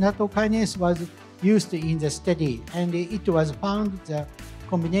 JBSL natto kinase was used in the study, and it was found the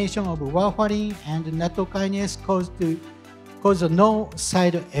combination of warfarin and natto kinase caused no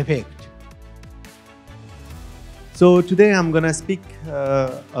side effect. So today I'm going to speak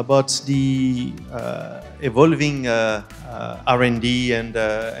about the evolving R&D and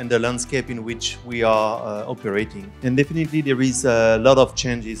the landscape in which we are operating. And definitely there is a lot of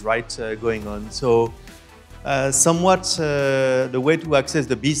changes, right, going on. So somewhat the way to access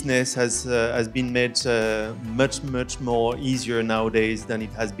the business has been made much more easier nowadays than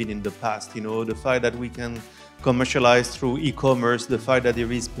it has been in the past. You know, the fact that we can commercialize through e-commerce, the fact that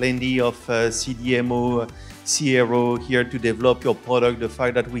there is plenty of CDMO, CRO here to develop your product, the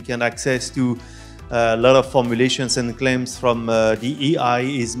fact that we can access to a lot of formulations and claims from the EI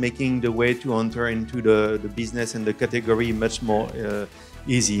is making the way to enter into the business and the category much more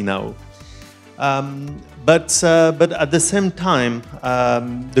easy now. But at the same time,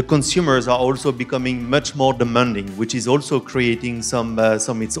 the consumers are also becoming much more demanding, which is also creating some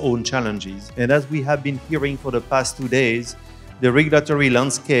its own challenges. And as we have been hearing for the past 2 days, the regulatory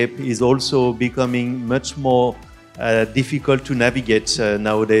landscape is also becoming much more difficult to navigate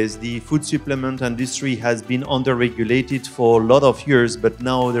nowadays. The food supplement industry has been under-regulated for a lot of years, but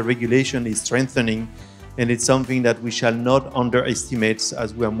now the regulation is strengthening, and it's something that we shall not underestimate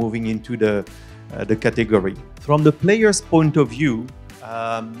as we are moving into the category. From the player's point of view,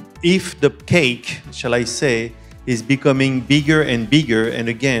 if the cake, shall I say, is becoming bigger and bigger, and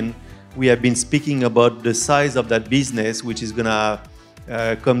again, we have been speaking about the size of that business, which is going to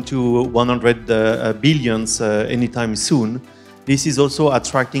come to 100 billions anytime soon, this is also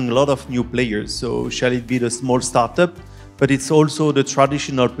attracting a lot of new players. So shall it be the small startup, but it's also the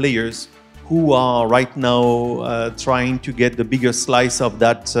traditional players who are right now trying to get the bigger slice of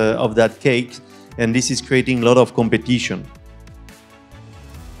that cake, and this is creating a lot of competition.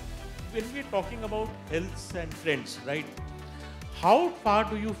 When we're talking about health and trends, right? How far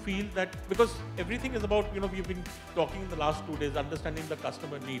do you feel that, because everything is about, we've been talking in the last 2 days, understanding the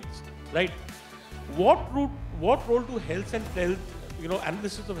customer needs, right? What role do health and trends,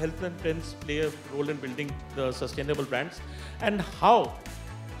 analysis of health and trends play a role in building the sustainable brands? And how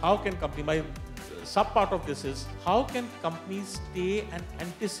can company, my sub part of this is, how can companies stay and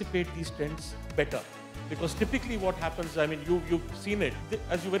anticipate these trends better? Because typically what happens, I mean, you've seen it,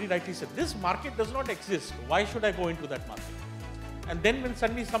 as you very rightly said, this market does not exist. Why should I go into that market? And then when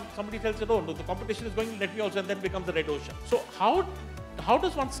suddenly somebody tells you, oh, no, the competition is going, let me also, and then becomes the red ocean. So how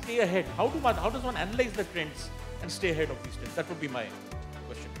does one stay ahead? How does one analyze the trends and stay ahead of these trends? That would be my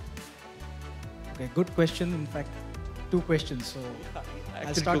question. Okay, good question. In fact, 2 questions. So yeah,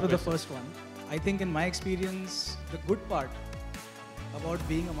 I'll start with the first one. I think in my experience, the good part about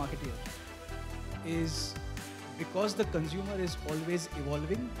being a marketeer is because the consumer is always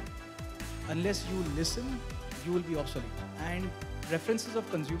evolving, unless you listen, you will be obsolete. And preferences of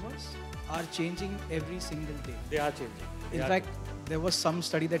consumers are changing every single day. They are changing. In fact, there was some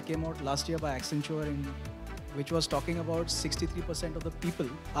study that came out last year by Accenture which was talking about 63% of the people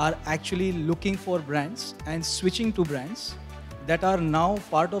are actually looking for brands and switching to brands that are now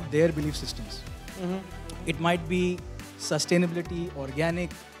part of their belief systems. It might be sustainability,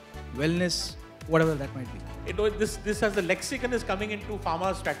 organic, wellness, whatever that might be. This as the lexicon is coming into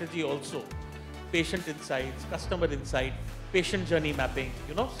pharma strategy also. Patient insights, customer insight, patient journey mapping,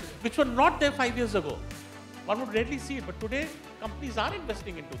 which were not there 5 years ago. One would rarely see it, but today companies are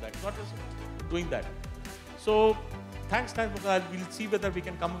investing into that, not just doing that. So thanks, we'll see whether we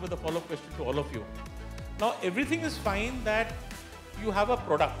can come up with a follow-up question to all of you. Now everything is fine that you have a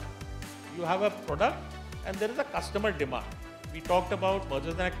product. You have a product and there is a customer demand. We talked about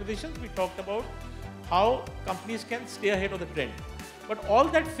mergers and acquisitions, we talked about how companies can stay ahead of the trend. But all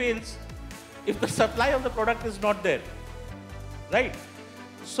that fails if the supply of the product is not there, right?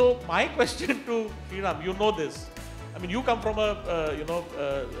 So my question to Sriram, you know this. I mean, you come from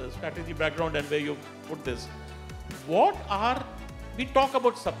a strategy background and where you put this. We talk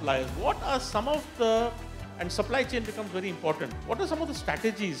about suppliers. What are some of and supply chain becomes very important. What are some of the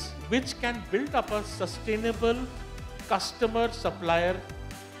strategies which can build up a sustainable customer-supplier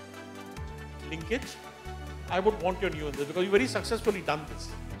linkage? I would want your view on this because you've very successfully done this.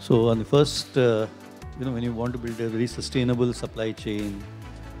 So on the first, when you want to build a very sustainable supply chain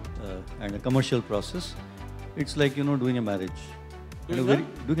and a commercial process, it's like, doing a marriage.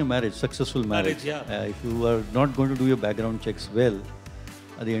 Doing a marriage, successful marriage. Yeah. If you are not going to do your background checks well,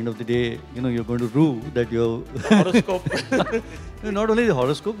 at the end of the day, you're going to rue that your horoscope. Not only the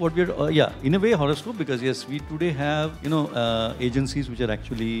horoscope, what we are, in a way horoscope, because yes, we today have, agencies which are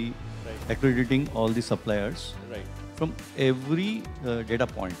actually accrediting all the suppliers from every data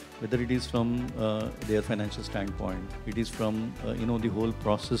point, whether it is from their financial standpoint, it is from, the whole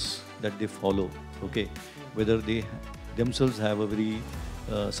process that they follow, okay, whether they themselves have a very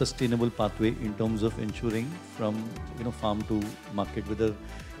sustainable pathway in terms of ensuring from farm to market, whether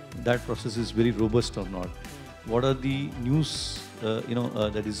that process is very robust or not. What are the news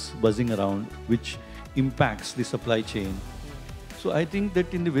that is buzzing around which impacts the supply chain? So I think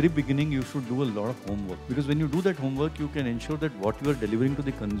that in the very beginning you should do a lot of homework, because when you do that homework you can ensure that what you are delivering to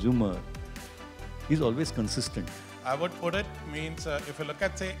the consumer is always consistent. I would put it means if you look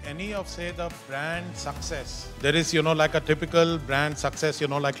at the brand success, there is like a typical brand success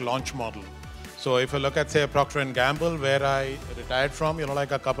like launch model. So if you look at say Procter & Gamble, where I retired from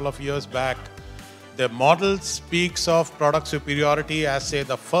like a couple of years back, the model speaks of product superiority as say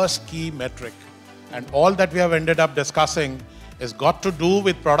the first key metric, and all that we have ended up discussing has got to do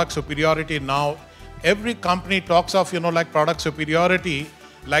with product superiority. Now every company talks of like product superiority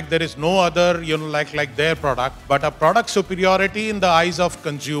like there is no other, like their product, but a product superiority in the eyes of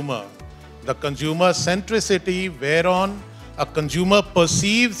consumer. The consumer centricity whereon a consumer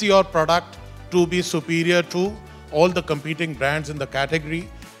perceives your product to be superior to all the competing brands in the category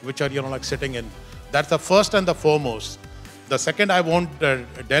which are, like sitting in. That's the first and the foremost. The second, I won't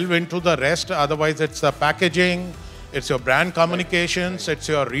delve into the rest, otherwise it's the packaging, it's your brand communications, it's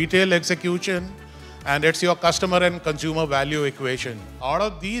your retail execution, and it's your customer and consumer value equation. Out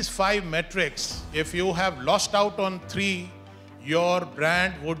of these 5 metrics, if you have lost out on 3, your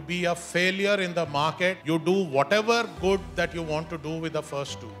brand would be a failure in the market. You do whatever good that you want to do with the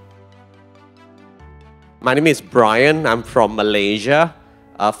first two. My name is Brian. I'm from Malaysia.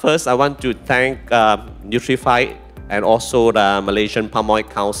 First, I want to thank NUTRIFY and also the Malaysian Palm Oil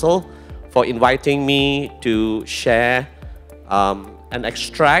Council for inviting me to share an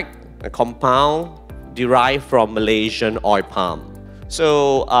extract, a compound derived from Malaysian oil palm.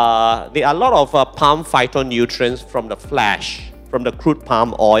 So there are a lot of palm phytonutrients from the flesh, from the crude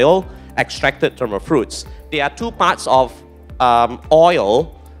palm oil extracted from the fruits. There are two parts of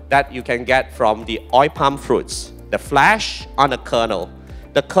oil that you can get from the oil palm fruits, the flesh and the kernel.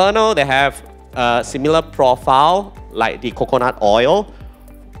 The kernel, they have a similar profile like the coconut oil.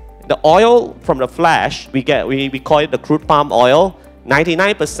 The oil from the flesh, we call it the crude palm oil.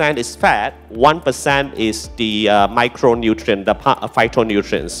 99% is fat, 1% is the micronutrient, the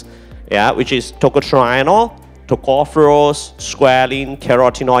phytonutrients, yeah, which is tocotrienol, tocopherols, squalene,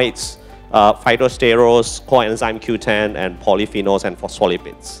 carotenoids, phytosterols, coenzyme Q10, and polyphenols and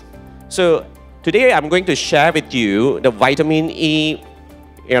phospholipids. So today I'm going to share with you the vitamin E,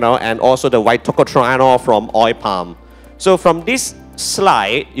 and also the white tocotrienol from oil palm. So from this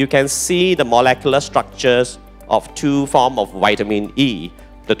slide, you can see the molecular structures of two forms of vitamin E,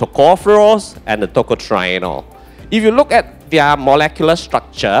 the tocopherols and the tocotrienol. If you look at their molecular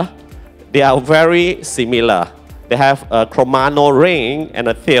structure, they are very similar. They have a chromanol ring and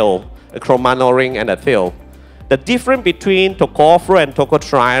a thiol, a chromanol ring and a thiol. The difference between tocopherol and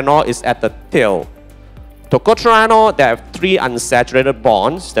tocotrienol is at the thiol. Tocotrienol, they have 3 unsaturated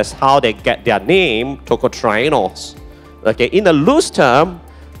bonds. That's how they get their name, tocotrienols. Okay, in the loose term,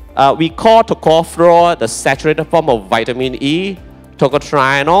 we call tocopherol the saturated form of vitamin E,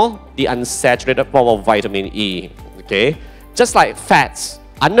 tocotrienol the unsaturated form of vitamin E. Okay, just like fats,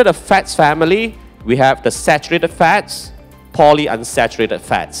 under the fats family, we have the saturated fats, polyunsaturated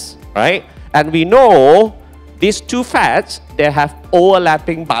fats, right? And we know these two fats, they have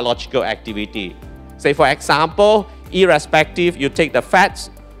overlapping biological activity. Say for example, irrespective, you take the fats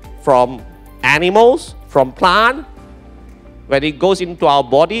from animals, from plant, when it goes into our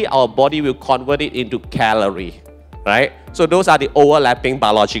body will convert it into calorie, right? So those are the overlapping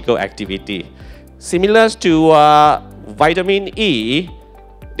biological activity. Similar to vitamin E,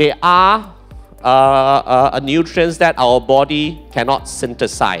 they are nutrients that our body cannot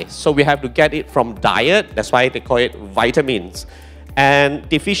synthesize. So we have to get it from diet. That's why they call it vitamins. And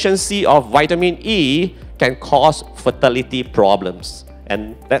deficiency of vitamin E can cause fertility problems.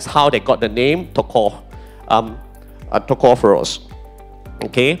 And that's how they got the name tocopherols.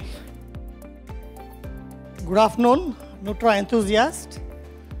 Okay. Good afternoon, Nutra enthusiast.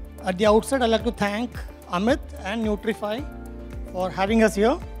 At the outset, I'd like to thank Amit and NUTRIFY for having us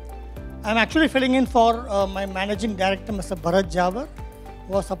here. I'm actually filling in for my managing director, Mr. Bharat Jawar,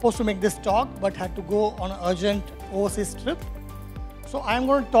 who was supposed to make this talk but had to go on an urgent overseas trip. So I'm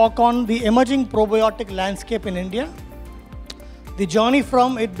going to talk on the emerging probiotic landscape in India, the journey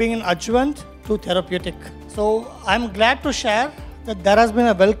from it being an adjuvant to therapeutic. So I'm glad to share that there has been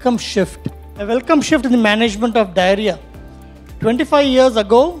a welcome shift in the management of diarrhea. 25 years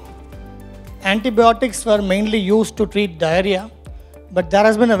ago, antibiotics were mainly used to treat diarrhea, but there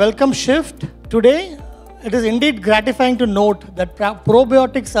has been a welcome shift. Today, it is indeed gratifying to note that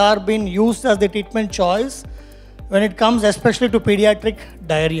probiotics are being used as the treatment choice when it comes especially to pediatric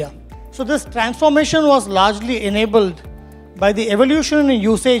diarrhea. So this transformation was largely enabled by the evolution in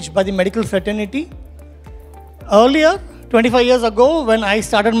usage by the medical fraternity. Earlier, 25 years ago, when I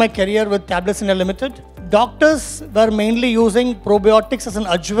started my career with Tablets India Limited, doctors were mainly using probiotics as an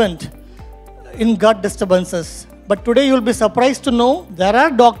adjuvant in gut disturbances. But today you'll be surprised to know there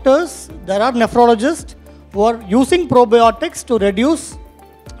are doctors, there are nephrologists who are using probiotics to reduce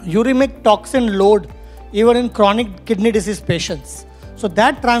uremic toxin load even in chronic kidney disease patients. So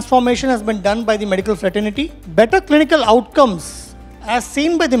that transformation has been done by the medical fraternity. Better clinical outcomes as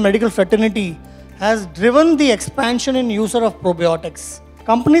seen by the medical fraternity has driven the expansion in user of probiotics.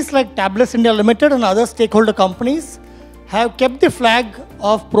 Companies like Tablets India Limited and other stakeholder companies have kept the flag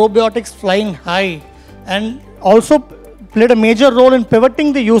of probiotics flying high and also played a major role in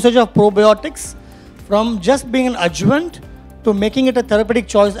pivoting the usage of probiotics from just being an adjuvant to making it a therapeutic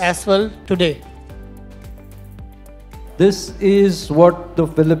choice as well today. This is what the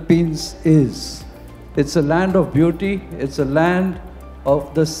Philippines is. It's a land of beauty. It's a land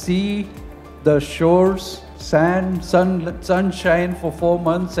of the sea, the shores, sand, sunshine for 4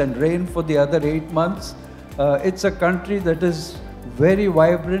 months and rain for the other 8 months. It's a country that is very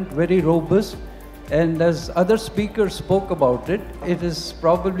vibrant, very robust. And as other speakers spoke about it, it is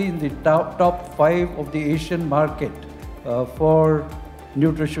probably in the top 5 of the Asian market for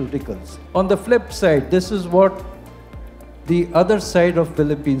nutraceuticals. On the flip side, this is what the other side of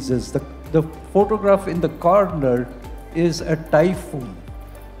Philippines is. The photograph in the corner is a typhoon.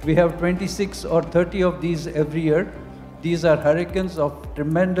 We have 26 or 30 of these every year. These are hurricanes of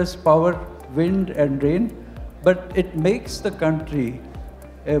tremendous power, wind and rain, but it makes the country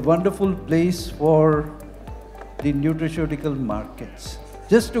a wonderful place for the nutraceutical markets.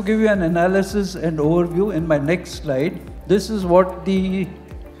 Just to give you an analysis and overview in my next slide, this is what the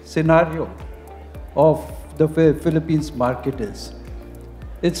scenario of the Philippines market is.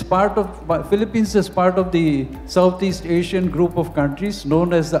 It's part of, Philippines is part of the Southeast Asian group of countries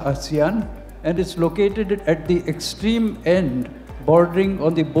known as the ASEAN, and it's located at the extreme end, bordering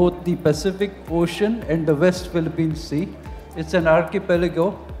on both the Pacific Ocean and the West Philippine Sea. It's an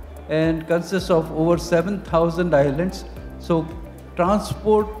archipelago and consists of over 7,000 islands. So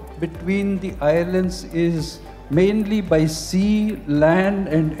transport between the islands is mainly by sea, land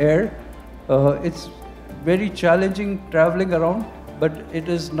and air. It's very challenging traveling around, but it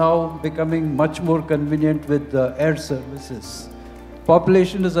is now becoming much more convenient with air services.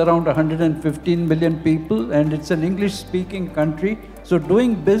 Population is around 115 million people, and it's an English-speaking country. So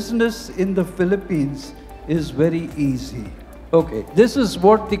doing business in the Philippines is very easy. Okay, this is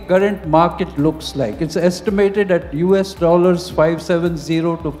what the current market looks like. It's estimated at US dollars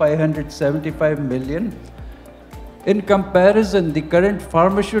 570 to 575 million. In comparison, the current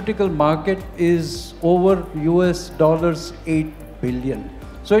pharmaceutical market is over US dollars 8 billion.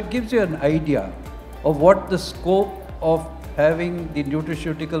 So it gives you an idea of what the scope of having the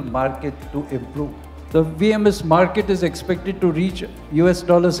nutraceutical market to improve. The VMS market is expected to reach US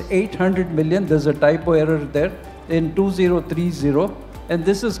dollars 800 million. There's a typo error there in 2030. And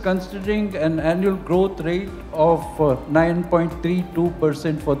this is considering an annual growth rate of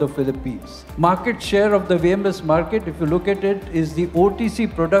 9.32% for the Philippines. Market share of the VMS market, if you look at it, is the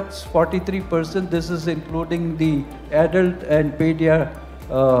OTC products, 43%. This is including the adult and pedia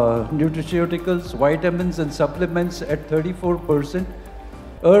nutraceuticals, vitamins and supplements at 34%.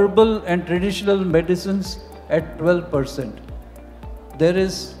 Herbal and traditional medicines at 12%. There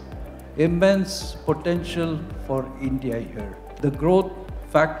is immense potential for India here. The growth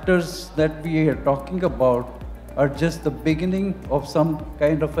factors that we are talking about are just the beginning of some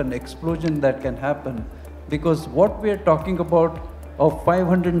kind of an explosion that can happen, because what we are talking about of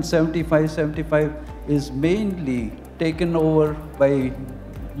 575 is mainly taken over by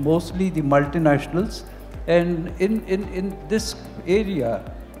mostly the multinationals. And in this area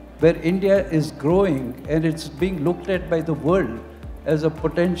where India is growing and it's being looked at by the world as a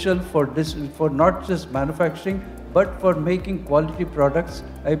potential for not just manufacturing, but for making quality products,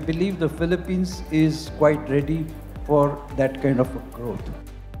 I believe the Philippines is quite ready for that kind of a growth.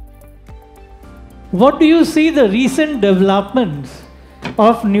 What do you see the recent developments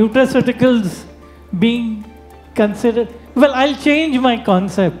of nutraceuticals being considered? Well, I'll change my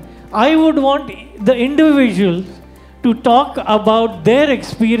concept. I would want the individuals to talk about their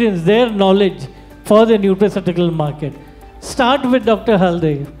experience, their knowledge for the nutraceutical market. Start with Dr.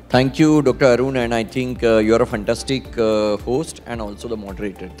 Haldev. Thank you, Dr. Arun, and I think you're a fantastic host and also the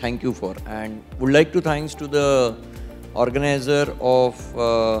moderator. Thank you for, and would like to thanks to the organizer of,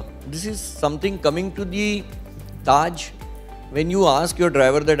 this is something coming to the Taj. When you ask your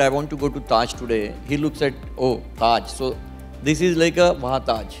driver that I want to go to Taj today, he looks at, oh, Taj. So this is like a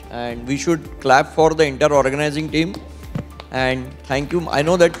Mahataj, and we should clap for the entire organizing team. And thank you. I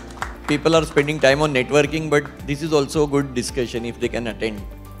know that people are spending time on networking, but this is also a good discussion if they can attend.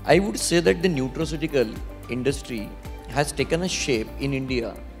 I would say that the nutraceutical industry has taken a shape in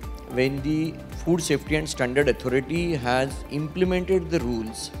India when the Food Safety and Standard Authority has implemented the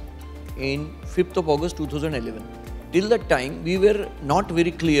rules in 5th of August 2011. Till that time, we were not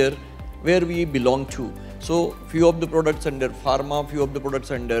very clear where we belong to. So, few of the products under pharma, few of the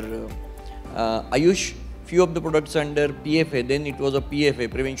products under Ayush, few of the products under PFA, then it was a PFA,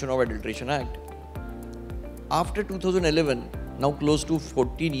 Prevention of Adulteration Act. After 2011, now close to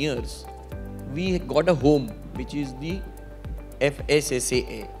 14 years, we got a home, which is the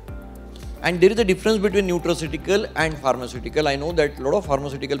FSSAI. And there is a difference between nutraceutical and pharmaceutical. I know that a lot of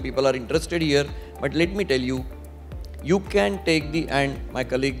pharmaceutical people are interested here, but let me tell you, you can take the, and my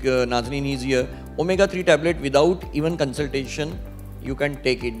colleague Nazneen is here, omega-3 tablet without even consultation, you can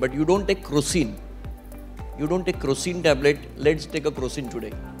take it, but you don't take crocin. You don't take crocin tablet, let's take a crocin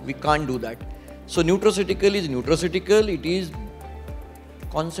today. We can't do that. So nutraceutical is nutraceutical, it is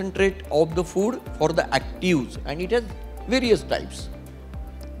concentrate of the food for the actives, and it has various types.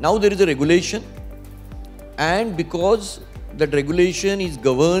 Now there is a regulation, and because that regulation is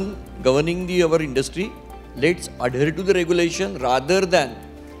governing our industry, let's adhere to the regulation rather than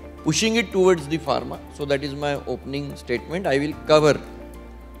pushing it towards the pharma. So that is my opening statement. I will cover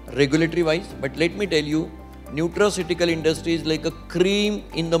regulatory wise, but let me tell you, nutraceutical industry is like a cream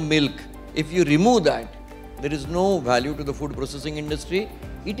in the milk. If you remove that, there is no value to the food processing industry.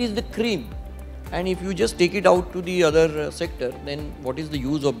 It is the cream. And if you just take it out to the other sector, then what is the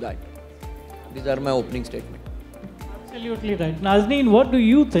use of that? These are my opening statement. Absolutely right. Nazneen, what do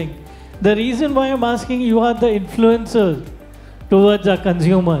you think? The reason why I'm asking, you are the influencers towards our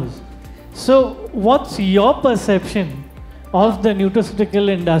consumers. So what's your perception of the nutraceutical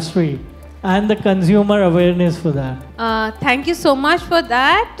industry and the consumer awareness for that? Thank you so much for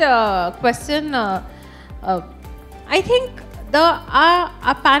that question. I think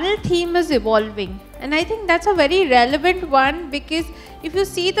our panel theme is evolving, and I think that's a very relevant one, because if you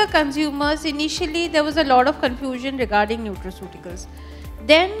see the consumers, initially there was a lot of confusion regarding nutraceuticals.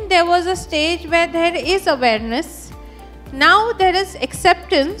 Then there was a stage where there is awareness. Now there is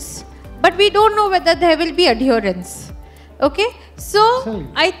acceptance, but we don't know whether there will be adherence. Okay, so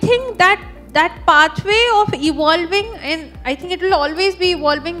I think that pathway of evolving, and I think it will always be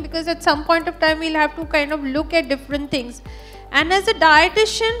evolving, because at some point of time we'll have to kind of look at different things. And as a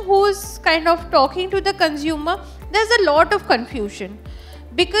dietitian who's kind of talking to the consumer, there's a lot of confusion,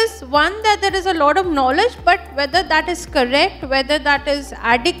 because one, that there is a lot of knowledge, but whether that is correct, whether that is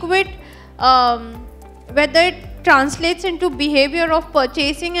adequate, whether it translates into behavior of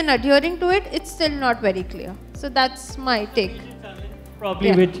purchasing and adhering to it, it's still not very clear. So that's my take.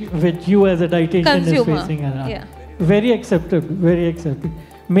 Probably which you as a dietitian is facing around. Yeah. Very accepted, very accepted.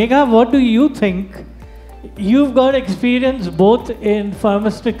 Megha, what do you think? You've got experience both in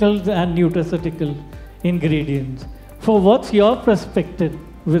pharmaceuticals and nutraceutical ingredients. So what's your perspective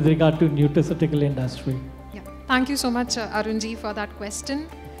with regard to nutraceutical industry? Yeah. Thank you so much, Arunji, for that question.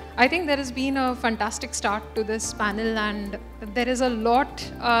 I think there has been a fantastic start to this panel, and there is a lot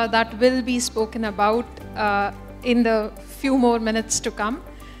that will be spoken about in the few more minutes to come.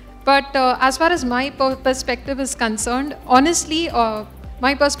 But as far as my perspective is concerned, honestly,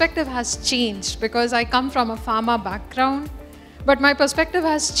 my perspective has changed, because I come from a pharma background, but my perspective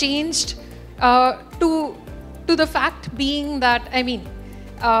has changed to the fact being that, I mean,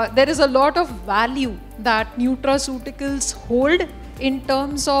 there is a lot of value that nutraceuticals hold in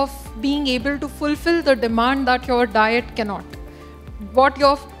terms of being able to fulfill the demand that your diet cannot. What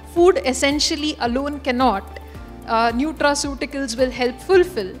your food essentially alone cannot, nutraceuticals will help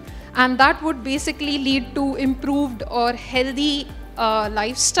fulfill, and that would basically lead to improved or healthy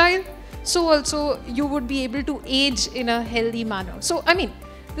lifestyle. So also you would be able to age in a healthy manner. So I mean,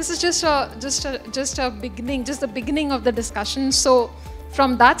 this is just a beginning, just the beginning of the discussion. So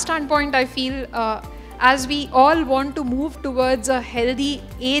from that standpoint, I feel as we all want to move towards a healthy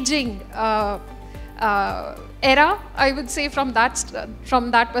aging era, I would say from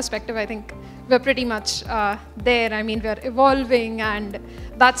that perspective, I think we're pretty much there. I mean, we're evolving, and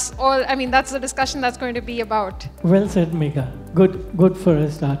that's all. I mean, that's the discussion that's going to be about. Well said, Megha. Good for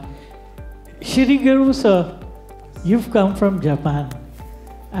a start. Shirigaru sir, you've come from Japan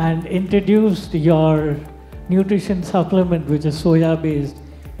and introduced your nutrition supplement, which is soya based,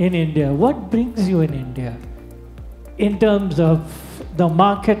 in India. What brings you in India in terms of the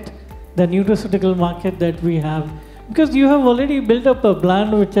market, the nutraceutical market that we have? Because you have already built up a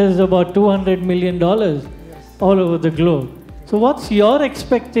brand which is about $200 million all over the globe. So what's your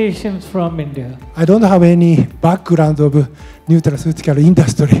expectations from India? I don't have any background of nutraceutical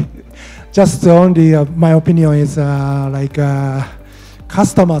industry. Just only my opinion is like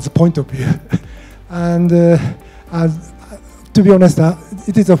customer's point of view. And to be honest,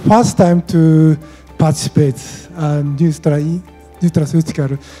 it is the first time to participate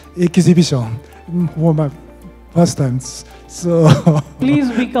nutraceutical exhibition for my first time. So please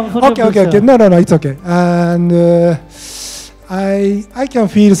be comfortable. Okay. No, it's okay. And I can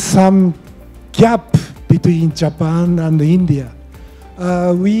feel some gap between Japan and India.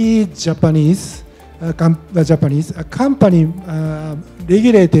 We Japanese, a company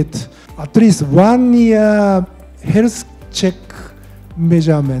regulated at least 1 year health check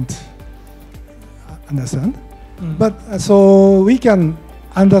measurement. Understand? But so we can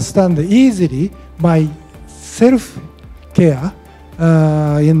understand easily my self-care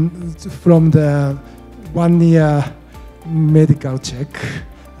from the 1 year medical check.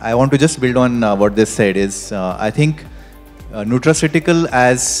 I want to just build on what they said is, I think nutraceutical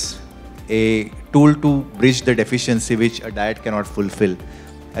as a tool to bridge the deficiency which a diet cannot fulfill.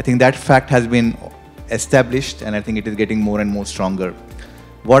 I think that fact has been established, and I think it is getting more and more stronger.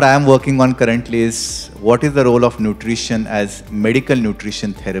 What I am working on currently is what is the role of nutrition as medical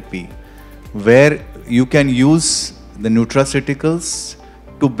nutrition therapy, where you can use the nutraceuticals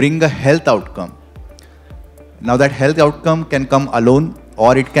to bring a health outcome. Now that health outcome can come alone,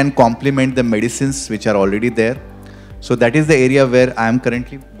 or it can complement the medicines which are already there. So that is the area where I am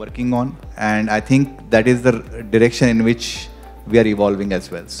currently working on, and I think that is the direction in which we are evolving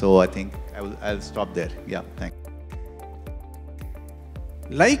as well. So I think I'll stop there. Yeah, thanks.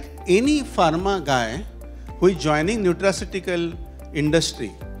 Like any pharma guy who is joining nutraceutical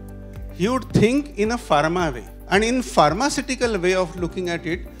industry, he would think in a pharma way. And in pharmaceutical way of looking at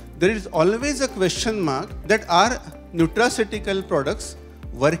it, there is always a question mark that are nutraceutical products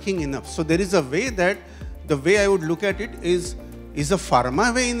working enough? So there is a way that the way I would look at it is a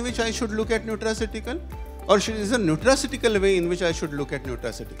pharma way in which I should look at nutraceutical, or is a nutraceutical way in which I should look at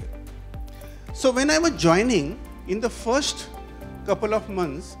nutraceutical? So when I was joining, in the first couple of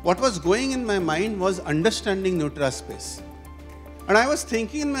months, what was going in my mind was understanding Nutra space. And I was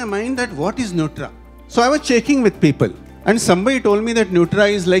thinking in my mind that what is Nutra? So I was checking with people, and somebody told me that Nutra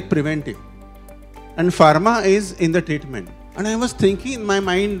is like preventive and pharma is in the treatment. And I was thinking in my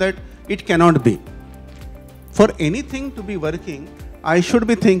mind that it cannot be. For anything to be working, I should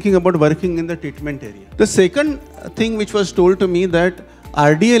be thinking about working in the treatment area. The second thing which was told to me that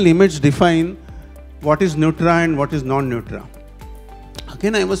RDA limits define what is Nutra and what is non-Nutra.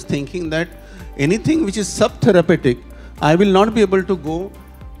 Again, I was thinking that anything which is sub-therapeutic, I will not be able to go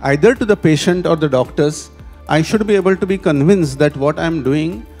either to the patient or the doctors. I should be able to be convinced that what I am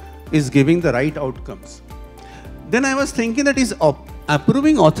doing is giving the right outcomes. Then I was thinking that is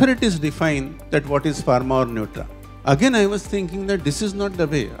approving authorities define that what is pharma or Nutra. Again, I was thinking that this is not the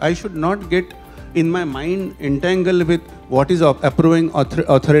way. I should not get in my mind entangled with what is approving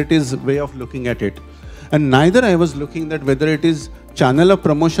authorities' way of looking at it. And neither I was looking that whether it is channel of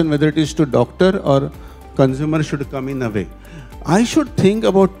promotion, whether it is to doctor or consumer should come in a way. I should think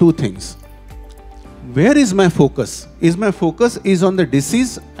about two things. Where is my focus? Is my focus is on the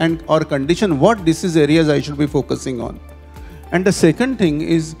disease and or condition? What disease areas I should be focusing on? And the second thing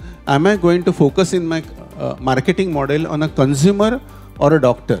is, am I going to focus in my marketing model on a consumer or a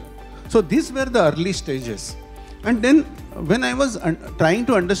doctor? So these were the early stages. And then when I was trying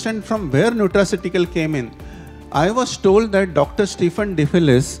to understand from where nutraceutical came in, I was told that Dr. Stephen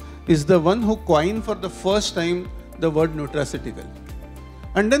DeFelice is the one who coined for the first time the word nutraceutical.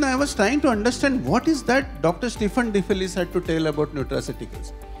 And then I was trying to understand what is that Dr. Stephen DeFelice had to tell about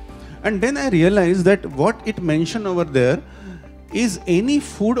nutraceuticals. And then I realized that what it mentioned over there is any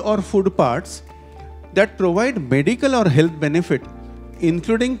food or food parts that provide medical or health benefit,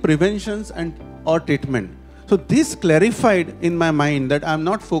 including preventions and or treatment. So this clarified in my mind that I'm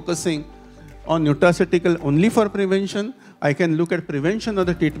not focusing on nutraceutical only for prevention. I can look at prevention or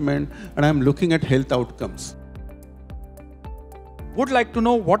the treatment, and I'm looking at health outcomes. Would like to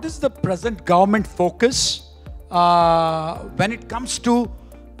know what is the present government focus when it comes to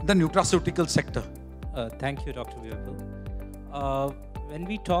the nutraceutical sector? Thank you, Dr. Virpal. When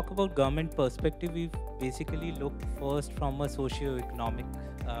we talk about government perspective, we basically look first from a socio-economic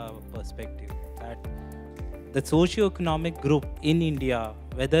perspective. That the socio-economic group in India,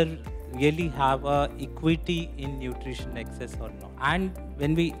 whether really have a equity in nutrition access or not. And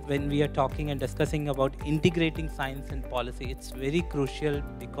when we are talking and discussing about integrating science and policy, it's very crucial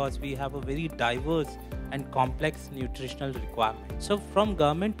because we have a very diverse and complex nutritional requirement. So from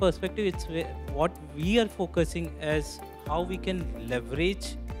government perspective, it's what we are focusing is how we can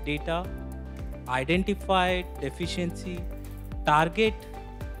leverage data, identify deficiency, target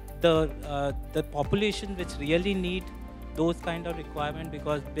the population which really need those kind of requirement,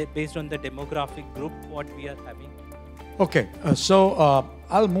 because based on the demographic group what we are having. Okay,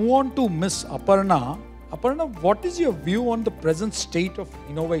 I'll move on to Miss Aparna. Aparna, what is your view on the present state of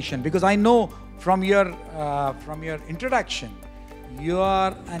innovation? Because I know from your introduction, you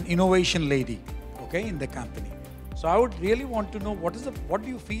are an innovation lady, okay, in the company. So I would really want to know what do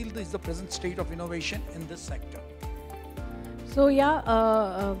you feel is the present state of innovation in this sector? So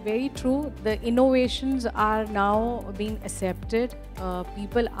yeah, very true. The innovations are now being accepted.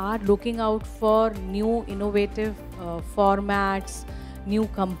 People are looking out for new innovative formats, new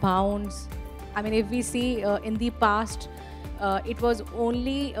compounds. I mean, if we see in the past, it was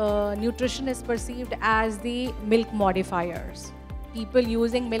only nutrition is perceived as the milk modifiers. People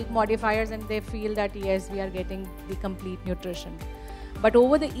using milk modifiers and they feel that yes, we are getting the complete nutrition. But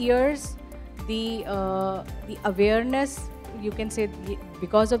over the years, the awareness, you can say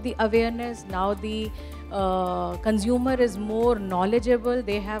because of the awareness, now the consumer is more knowledgeable,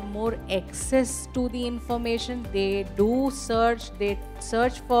 they have more access to the information, they do search, they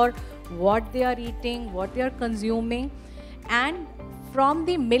search for what they are eating, what they are consuming, and from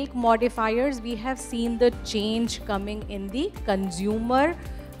the milk modifiers, we have seen the change coming in the consumer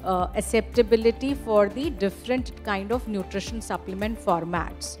acceptability for the different kind of nutrition supplement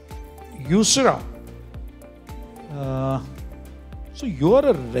formats. Yusra, so you are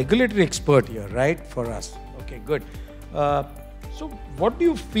a regulatory expert here, right, for us? Okay, good. So what do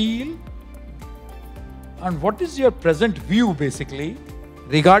you feel and what is your present view basically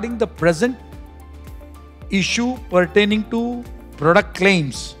regarding the present issue pertaining to product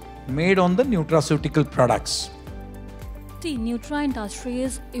claims made on the nutraceutical products? See, Nutra industry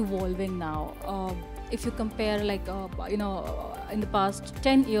is evolving now. If you compare like, in the past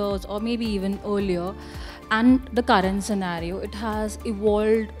 10 years or maybe even earlier, and the current scenario, it has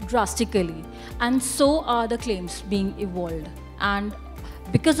evolved drastically. And so are the claims being evolved. And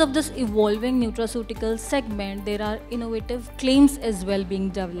because of this evolving nutraceutical segment, there are innovative claims as well being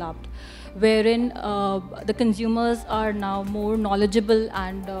developed, wherein the consumers are now more knowledgeable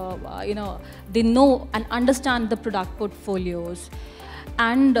and they know and understand the product portfolios,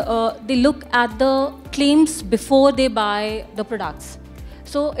 and they look at the claims before they buy the products.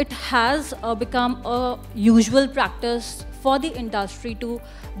 So it has become a usual practice for the industry to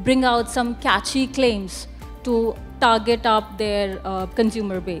bring out some catchy claims to target up their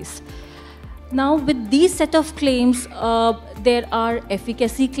consumer base. Now with these set of claims, there are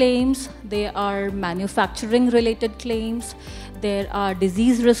efficacy claims, there are manufacturing related claims, there are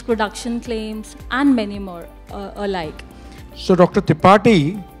disease risk reduction claims, and many more alike. So Dr.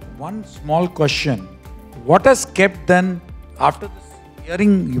 Tripathi, one small question. What has kept then, after this,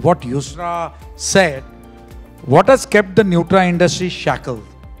 hearing what Yusra said, what has kept the Nutra industry shackled?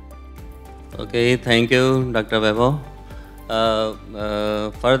 Okay, thank you, Dr. Vaibhav.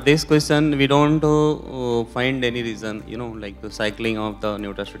 For this question, we don't find any reason, like the cycling of the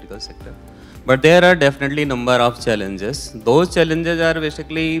nutraceutical sector. But there are definitely number of challenges. Those challenges are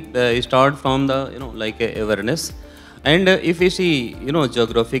basically start from the, like awareness. And if we see,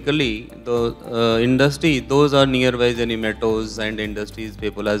 geographically, the industry, those are nearby any metros and industries,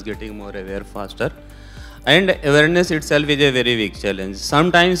 people are getting more aware faster. And awareness itself is a very big challenge.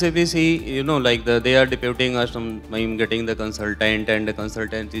 Sometimes if we see, like they are deputing us, I'm getting the consultant, and the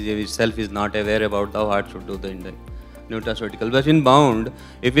consultant itself is not aware about how hard should do the nutraceutical. But inbound,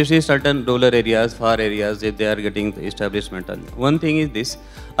 if you see certain rural areas, far areas, if they are getting the establishment. One thing is this.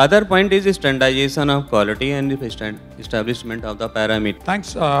 Other point is standardization of quality and establishment of the parameter.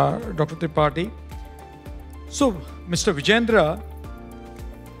 Thanks, Dr. Tripathi. So, Mr. Vijendra,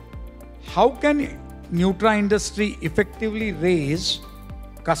 how can Nutra industry effectively raise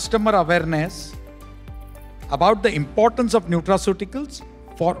customer awareness about the importance of nutraceuticals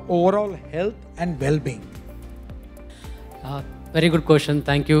for overall health and well-being? Very good question,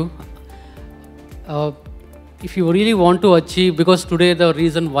 thank you. If you really want to achieve, because today the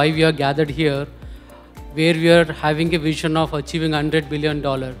reason why we are gathered here, where we are having a vision of achieving $100 billion,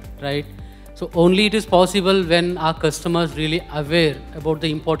 right? So only it is possible when our customers really aware about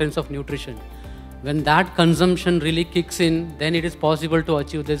the importance of nutrition. When that consumption really kicks in, then it is possible to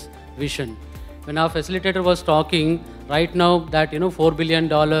achieve this vision. When our facilitator was talking, right now that $4 billion,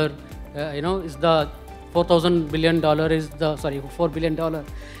 is the $4,000 billion is the $4 billion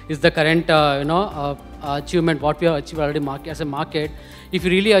is the current achievement what we have achieved already as a market. If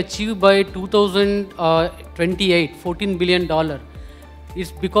you really achieve by 2028 $14 billion,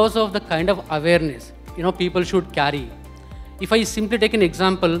 it's because of the kind of awareness people should carry. If I simply take an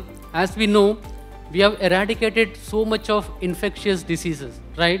example, as we know, we have eradicated so much of infectious diseases,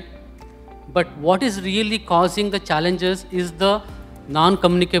 right? But what is really causing the challenges is the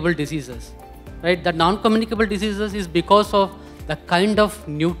non-communicable diseases, right? The non-communicable diseases is because of the kind of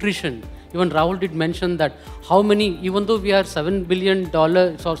nutrition. Even Rahul did mention that how many, even though we are $7 billion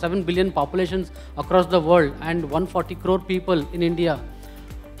or 7 billion populations across the world and 140 crore people in India,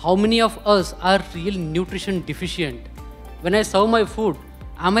 how many of us are real nutrition deficient? When I serve my food,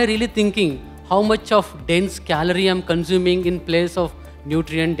 am I really thinking how much of dense calorie I'm consuming in place of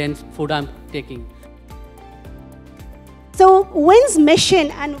nutrient dense food I'm taking? So WIN's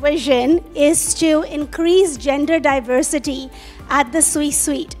mission and vision is to increase gender diversity at the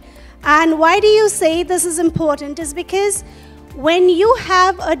C-suite. And why do you say this is important? Is because when you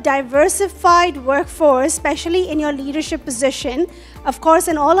have a diversified workforce, especially in your leadership position, of course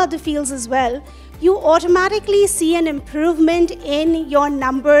in all other fields as well, you automatically see an improvement in your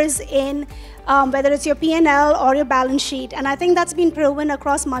numbers in whether it's your P&L or your balance sheet. And I think that's been proven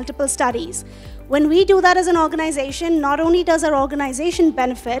across multiple studies. When we do that as an organization, not only does our organization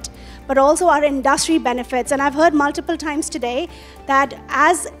benefit, but also our industry benefits. And I've heard multiple times today that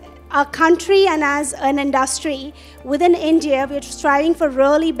as a country and as an industry within India, we're striving for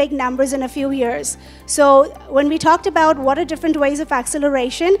really big numbers in a few years. So when we talked about what are different ways of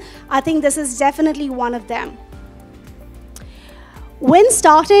acceleration, I think this is definitely one of them. WIN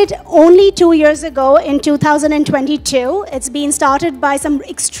started only 2 years ago in 2022. It's been started by some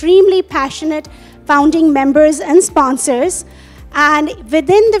extremely passionate founding members and sponsors. And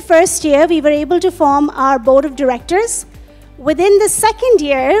within the first year, we were able to form our board of directors. Within the second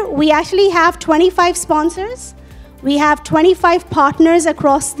year, we actually have 25 sponsors. We have 25 partners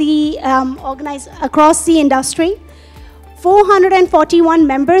across the across the industry. 441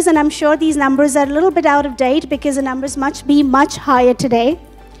 members, and I'm sure these numbers are a little bit out of date because the numbers must be much higher today.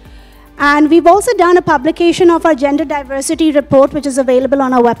 And we've also done a publication of our gender diversity report, which is available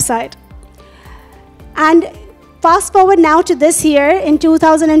on our website. And fast forward now to this year, in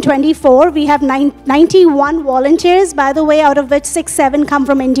 2024, we have 91 volunteers, by the way, out of which 7 come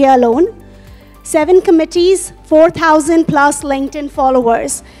from India alone. 7 committees, 4,000 plus LinkedIn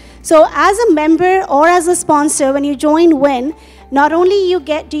followers. So as a member or as a sponsor, when you join WIN, not only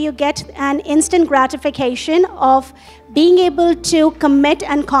do you get an instant gratification of being able to commit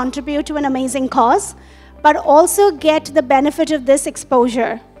and contribute to an amazing cause, but also get the benefit of this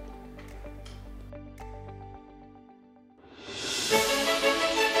exposure.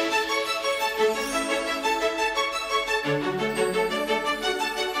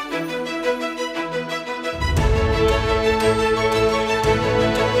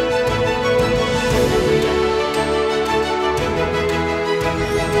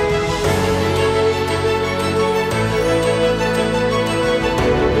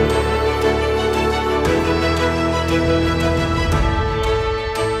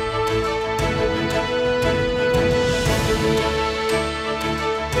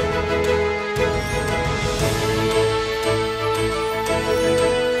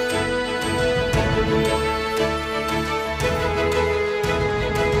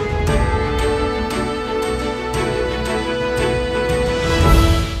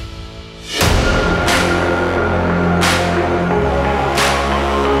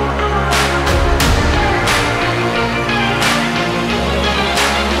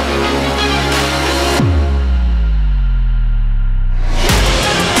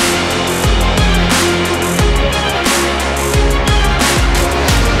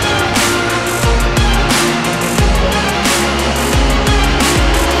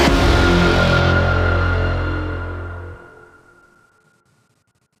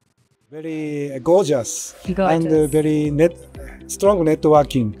 Very gorgeous. And very strong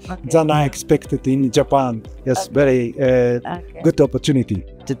networking than I expected in Japan. Yes, very good opportunity.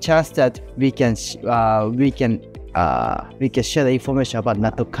 The chance that we can share the information about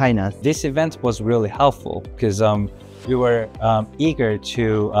NATO kindness. This event was really helpful because we were eager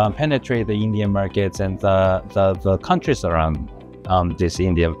to penetrate the Indian markets and the countries around this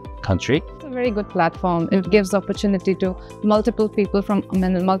Indian country. It's a very good platform. It gives opportunity to multiple people from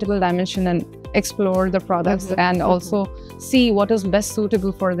multiple dimensions and explore the products and also see what is best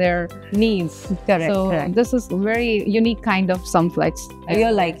suitable for their needs. Correct, so correct. This is a very unique kind of Sumflex.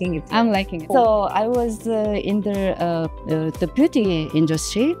 You're liking it? I'm liking it. So I was in the beauty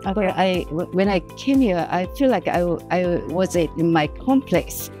industry. When I came here, I feel like I was in my home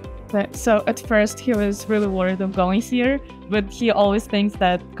place. So at first he was really worried of going here, but he always thinks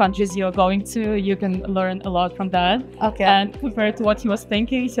that countries you're going to, you can learn a lot from that. Okay. And compared to what he was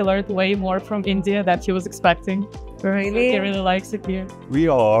thinking, he learned way more from India than he was expecting. Really? He really likes it here. We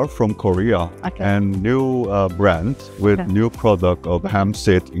are from Korea and new brand with new product of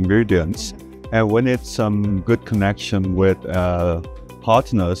hemp-seed ingredients. And we need some good connection with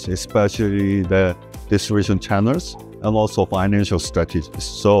partners, especially the distribution channels and also financial strategies.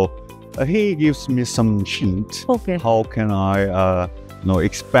 So he gives me some hint. How can I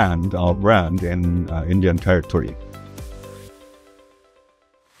expand our brand in Indian territory?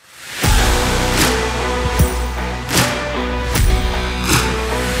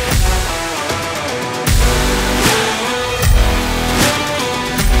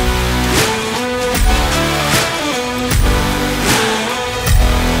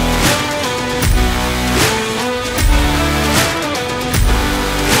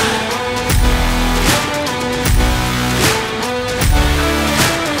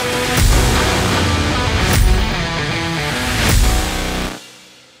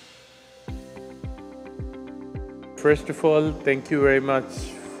 First of all, thank you very much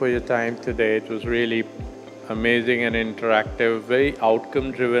for your time today. It was really amazing and interactive, very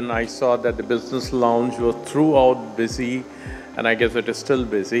outcome-driven. I saw that the business lounge was throughout busy, and I guess it is still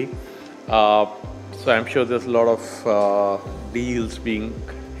busy. So I'm sure there's a lot of deals being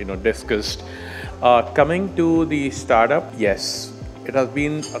discussed. Coming to the startup, yes, it has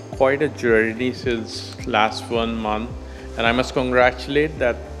been quite a journey since last 1 month, and I must congratulate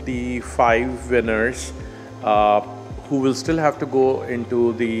that the 5 winners who will still have to go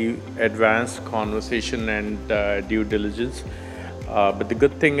into the advanced conversation and due diligence. But the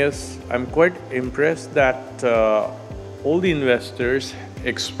good thing is, I'm quite impressed that all the investors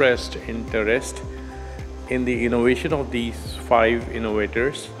expressed interest in the innovation of these 5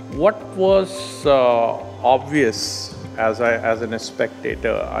 innovators. What was obvious as a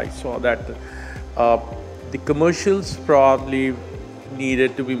spectator, I saw that the commercials probably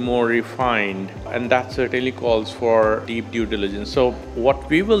needed to be more refined, and that certainly calls for deep due diligence. So what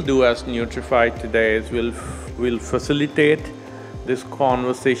we will do as NUTRIFY today is we'll facilitate this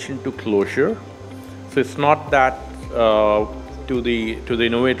conversation to closure. So it's not that to the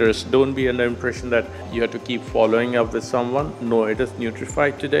innovators, don't be under impression that you have to keep following up with someone. No, it is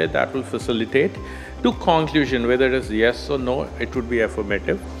NUTRIFY today that will facilitate to conclusion, whether it is yes or no, it would be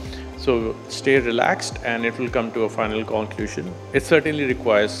affirmative. So stay relaxed and it will come to a final conclusion. It certainly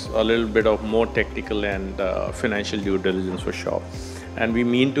requires a little bit of more technical and financial due diligence for sure. And we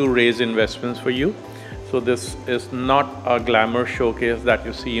mean to raise investments for you. So this is not a glamour showcase that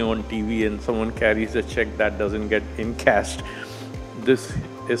you see on TV and someone carries a check that doesn't get encashed. This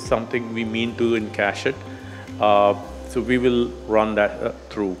is something we mean to encash it. So we will run that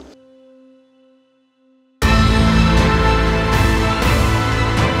through.